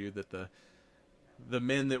they interviewed that the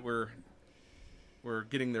men that were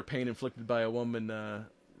getting their pain inflicted by a woman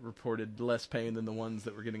reported less pain than the ones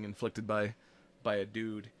that were getting inflicted by a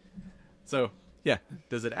dude. So yeah,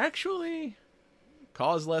 does it actually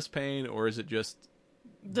cause less pain, or is it just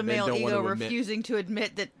the male ego refusing to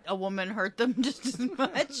admit that a woman hurt them just as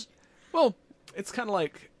much? Well, it's kind of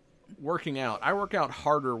like working out. I work out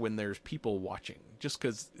harder when there's people watching, just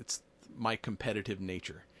because it's my competitive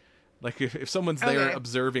nature. Like if someone's there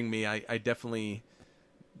observing me, I definitely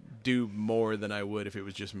do more than I would if it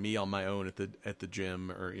was just me on my own at the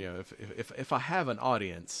gym, or if I have an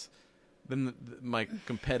audience, then my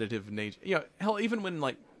competitive nature. Hell, even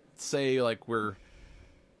when say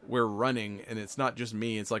we're running and it's not just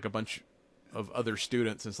me, it's like a bunch of other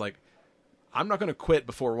students. It's like, I'm not going to quit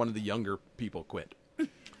before one of the younger people quit.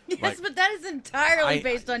 Yes, but that is entirely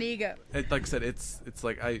based on ego. Like I said, it's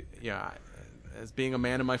like as being a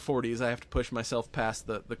man in my 40s, I have to push myself past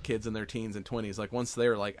the kids in their teens and 20s. Like once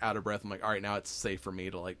they're out of breath, I'm like, all right, now it's safe for me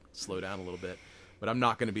to slow down a little bit. But I'm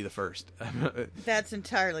not going to be the first. That's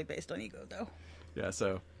entirely based on ego, though. Yeah.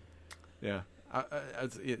 So, yeah,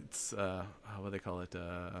 it's what do they call it?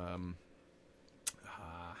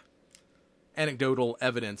 Anecdotal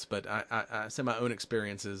evidence, but I say my own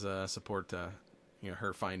experiences support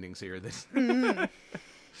her findings here that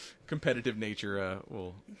competitive nature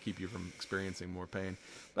will keep you from experiencing more pain.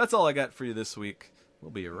 That's all I got for you this week.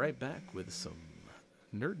 We'll be right back with some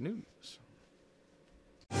nerd news.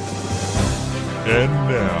 And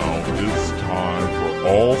now it's time for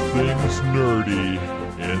all things nerdy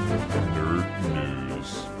in nerd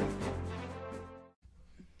news.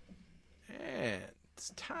 And it's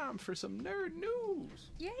time for some nerd news.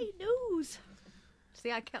 Yay, news!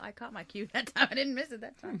 See, I caught my cue that time. I didn't miss it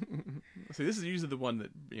that time. See, this is usually the one that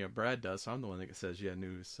Brad does, so I'm the one that says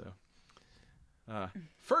news. So,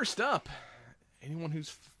 first up, anyone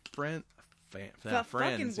who's friends,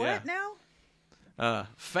 fucking what now?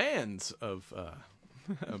 Fans of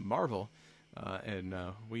Marvel, and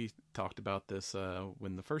we talked about this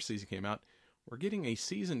when the first season came out. We're getting a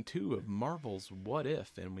season 2 of Marvel's What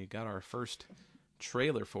If, and we got our first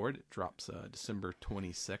trailer for it. It drops December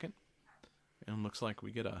 22nd. And looks like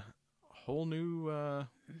we get a whole new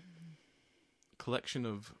collection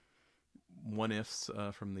of what-ifs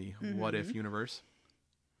from the What If universe.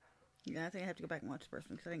 Yeah, I think I have to go back and watch the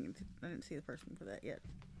first one, because I didn't see the first one for that yet.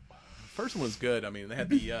 First one was good. I mean, they had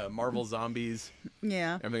the Marvel zombies.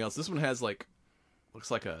 Yeah. Everything else. This one has,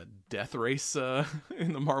 looks like a death race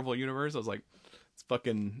in the Marvel universe. I was like, it's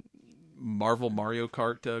fucking Marvel Mario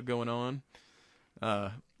Kart going on.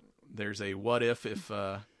 There's a what if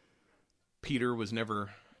Peter was never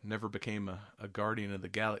became a guardian of the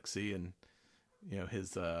galaxy, and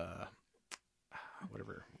his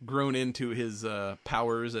grown into his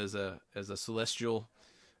powers as a celestial,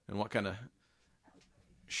 and what kind of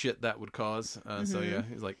shit that would cause. So yeah,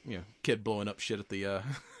 he's like kid blowing up shit at the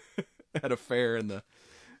at a fair, and the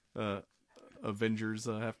Avengers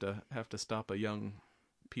have to stop a young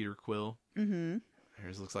Peter Quill. Mm-hmm.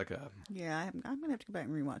 Here's looks like a I'm gonna have to go back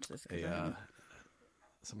and rewatch this.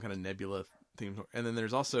 Some kind of nebula theme, and then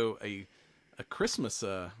there's also a Christmas.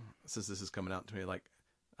 Since this is coming out to me,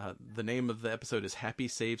 the name of the episode is Happy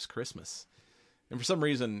Saves Christmas, and for some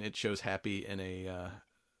reason it shows Happy in a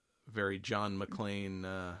very John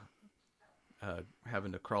McClane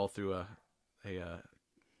having to crawl through a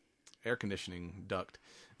air conditioning duct.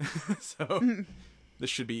 So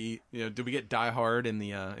this should be did we get Die Hard in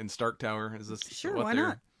the in Stark Tower? Is this sure? Why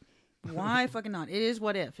not? Why fucking not? It is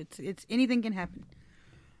What If. It's anything can happen.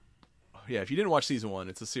 Yeah, if you didn't watch season 1,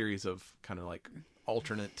 it's a series of kind of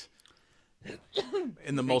alternate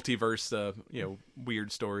in the multiverse,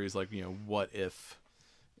 weird stories what if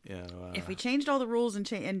If we changed all the rules and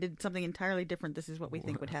did something entirely different, this is what we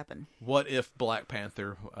think would happen. What if Black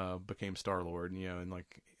Panther became Star-Lord, and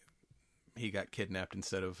like he got kidnapped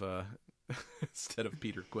instead of instead of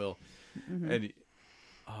Peter Quill, and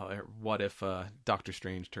what if Doctor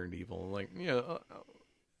Strange turned evil? Like,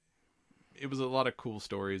 it was a lot of cool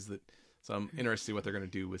stories so I'm interested to see what they're going to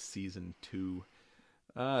do with season 2.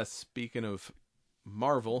 Speaking of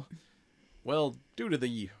Marvel, well, due to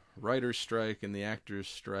the writer's strike and the actors'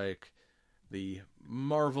 strike, the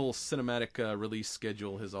Marvel cinematic release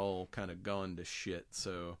schedule has all kind of gone to shit.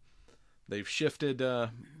 So they've shifted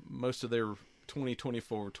most of their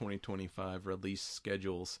 2024-2025 release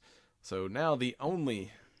schedules. So now the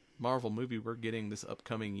only Marvel movie we're getting this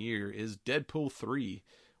upcoming year is Deadpool 3,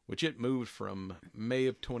 which it moved from May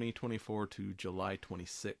of 2024 to July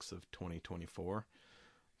 26th of 2024.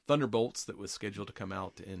 Thunderbolts, that was scheduled to come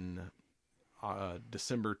out in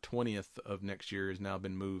December 20th of next year, has now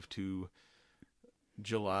been moved to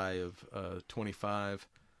July of 25.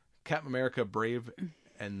 Captain America Brave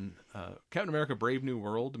New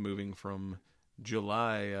World moving from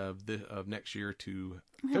July of next year to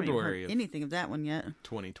February of anything of that one yet.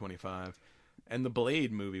 2025. And the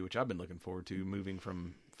Blade movie, which I've been looking forward to, moving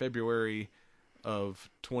from February of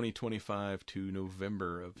 2025 to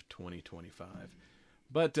November of 2025.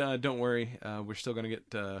 But don't worry, we're still going to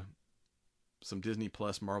get some Disney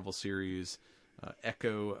Plus Marvel series.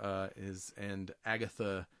 Echo and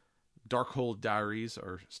Agatha Darkhold Diaries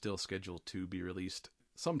are still scheduled to be released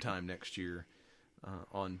sometime next year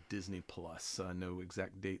on Disney Plus. No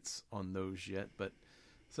exact dates on those yet, but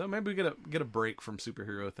so maybe we get a break from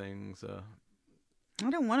superhero things. I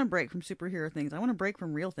don't want to break from superhero things. I want to break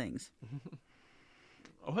from real things.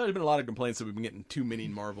 Well, there's been a lot of complaints that we've been getting too many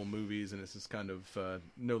Marvel movies, and this is kind of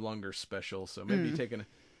no longer special. So maybe taking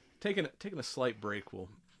a slight break will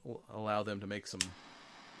allow them to make some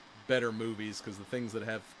better movies, because the things that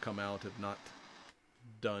have come out have not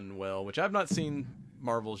done well. Which I've not seen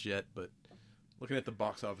Marvel's yet, but looking at the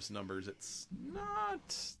box office numbers, it's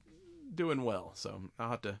not doing well. So I'll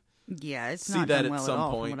have to it's see not that done at well some at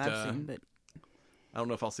all point. From what I've seen, but I don't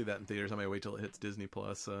know if I'll see that in theaters. I may wait till it hits Disney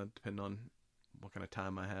Plus, depending on what kind of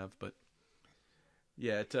time I have. But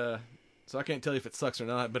yeah, so I can't tell you if it sucks or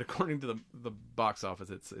not. But according to the box office,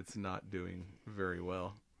 it's not doing very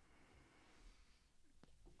well.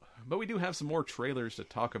 But we do have some more trailers to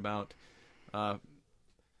talk about.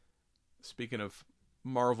 Speaking of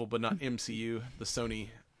Marvel, but not MCU, the Sony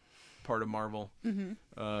part of Marvel,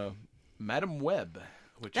 Madam Web.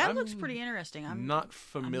 Which that looks pretty interesting. I'm not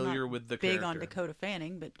familiar with the character. Big on Dakota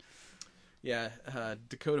Fanning, but yeah,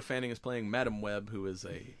 Dakota Fanning is playing Madam Web, who is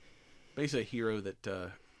basically a hero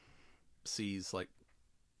that sees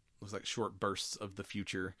looks like short bursts of the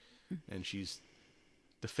future, and she's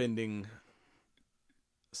defending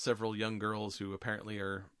several young girls who apparently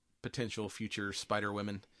are potential future Spider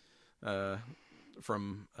Women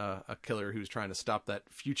from a killer who's trying to stop that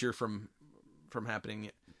future from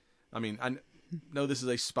happening. I mean, I know this is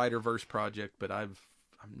a Spider-Verse project, but I'm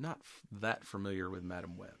not that familiar with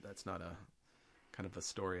Madam Web. That's not a kind of a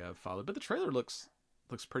story I've followed. But the trailer looks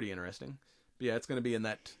pretty interesting. But yeah, it's going to be in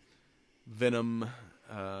that Venom,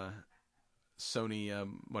 Sony,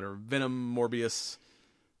 whatever, Venom, Morbius,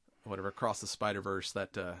 whatever, Across the Spider-Verse,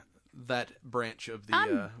 that branch of the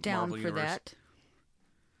I'm down Marvel for universe. that.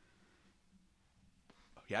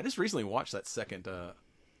 Yeah, I just recently watched that second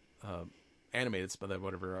animated,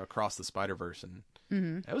 whatever, Across the Spider-Verse, and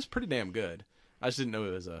it was pretty damn good. I just didn't know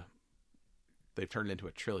it was they've turned it into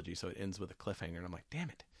a trilogy, so it ends with a cliffhanger, and I'm like, damn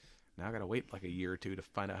it. Now I gotta wait like a year or two to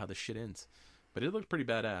find out how this shit ends. But it looked pretty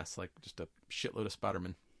badass, like just a shitload of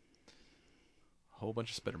Spider-Man. A whole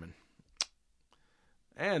bunch of Spider-Man.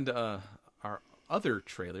 And our other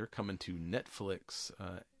trailer coming to Netflix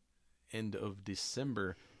end of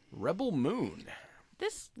December, Rebel Moon.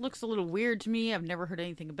 This looks a little weird to me. I've never heard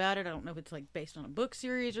anything about it. I don't know if it's like based on a book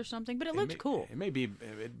series or something, but it looks cool. It may be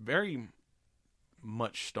very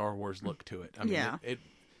much Star Wars look to it. I mean, yeah. And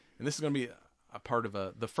this is going to be a part of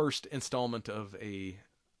the first installment of a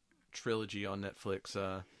trilogy on Netflix.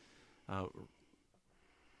 So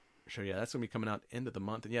yeah, that's going to be coming out end of the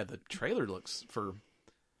month. And yeah, the trailer looks I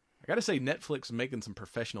got to say, Netflix making some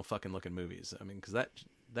professional fucking looking movies. I mean, because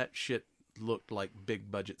that shit looked like big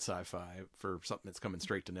budget sci-fi for something that's coming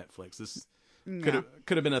straight to Netflix. This could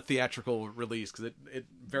have been a theatrical release, because it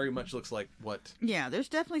very much looks like what. Yeah, there's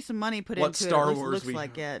definitely some money put what into Star it. Wars looks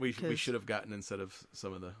like it. We should have gotten instead of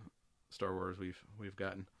some of the Star Wars we've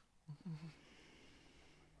gotten.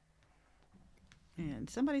 And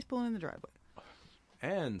somebody's pulling in the driveway.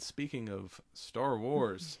 And speaking of Star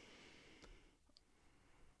Wars,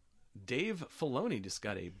 Dave Filoni just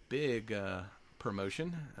got a big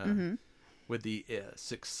promotion with the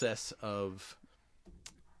success of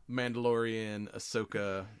Mandalorian,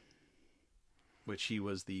 Ahsoka, which he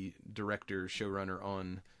was the director, showrunner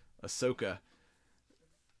on Ahsoka.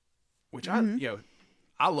 Which I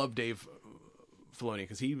love Dave Filoni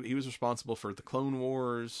because he was responsible for the Clone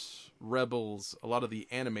Wars, Rebels, a lot of the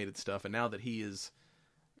animated stuff, and now that he is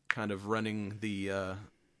kind of running the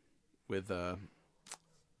with a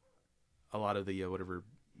lot of the whatever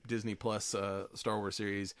Disney Plus Star Wars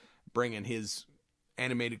series, bringing his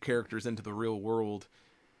animated characters into the real world.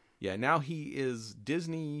 Yeah, now he is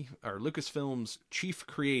Disney or Lucasfilm's chief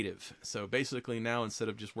creative. So basically now, instead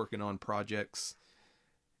of just working on projects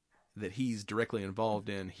that he's directly involved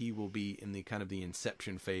in, he will be in the kind of the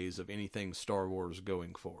inception phase of anything Star Wars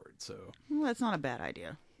going forward. So well, that's not a bad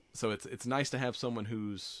idea. So it's nice to have someone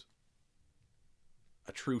who's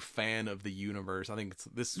a true fan of the universe. I think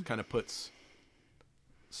this kind of puts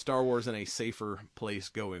Star Wars in a safer place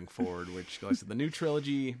going forward, which, like I said, the new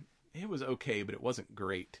trilogy, it was okay, but it wasn't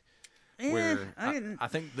great. Where I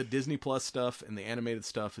think the Disney Plus stuff and the animated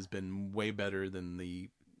stuff has been way better than the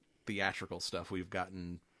theatrical stuff we've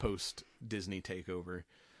gotten post Disney takeover.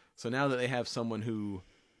 So now that they have someone who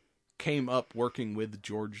came up working with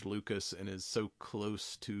George Lucas and is so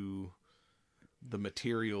close to the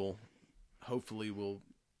material, hopefully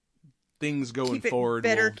things going Keep it forward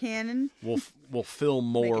better canon. We'll fill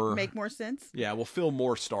more make more sense. Yeah, we'll fill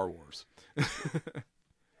more Star Wars.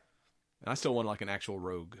 And I still want like an actual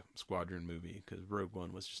Rogue Squadron movie because Rogue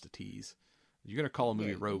One was just a tease. You're gonna call a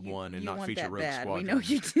movie Rogue One and not feature Rogue Squadron. We know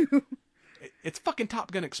you do. It's fucking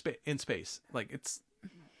Top Gun in space. Like, it's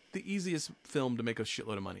the easiest film to make a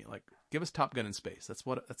shitload of money. Like, give us Top Gun in space. That's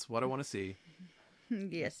what I want to see.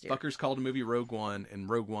 Yes, dear. Fuckers called a movie Rogue One, and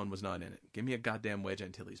Rogue One was not in it. Give me a goddamn Wedge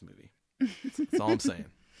Antilles movie. That's all I'm saying.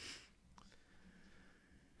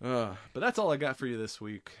 But that's all I got for you this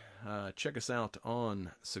week. Check us out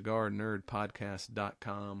on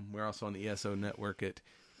cigarnerdpodcast.com. We're also on the ESO Network at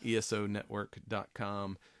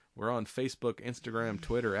esonetwork.com. We're on Facebook, Instagram,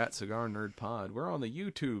 Twitter at Cigar Nerd Pod. We're on the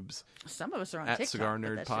YouTubes. Some of us are on at TikTok, Cigar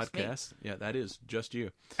Nerd Podcast. Yeah, that is just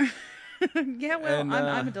you. Yeah, well, and,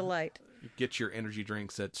 I'm a delight. Get your energy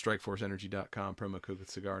drinks at strikeforceenergy.com. Promo code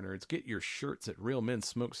with Cigar Nerds. Get your shirts at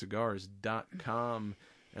realmensmokecigars.com.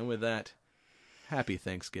 And with that, happy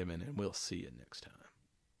Thanksgiving, and we'll see you next time.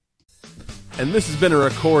 And this has been a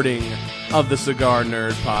recording of the Cigar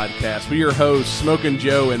Nerd Podcast with your hosts, Smokin'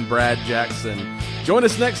 Joe and Brad Jackson. Join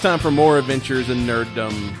us next time for more adventures in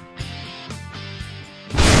nerddom.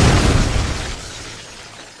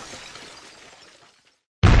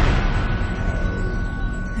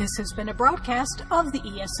 This has been a broadcast of the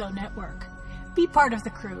ESO Network. Be part of the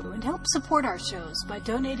crew and help support our shows by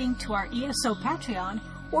donating to our ESO Patreon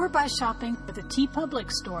or by shopping at the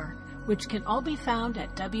TeePublic store, which can all be found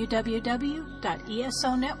at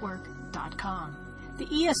www.esonetwork.com.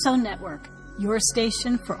 The ESO Network, your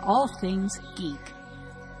station for all things geek.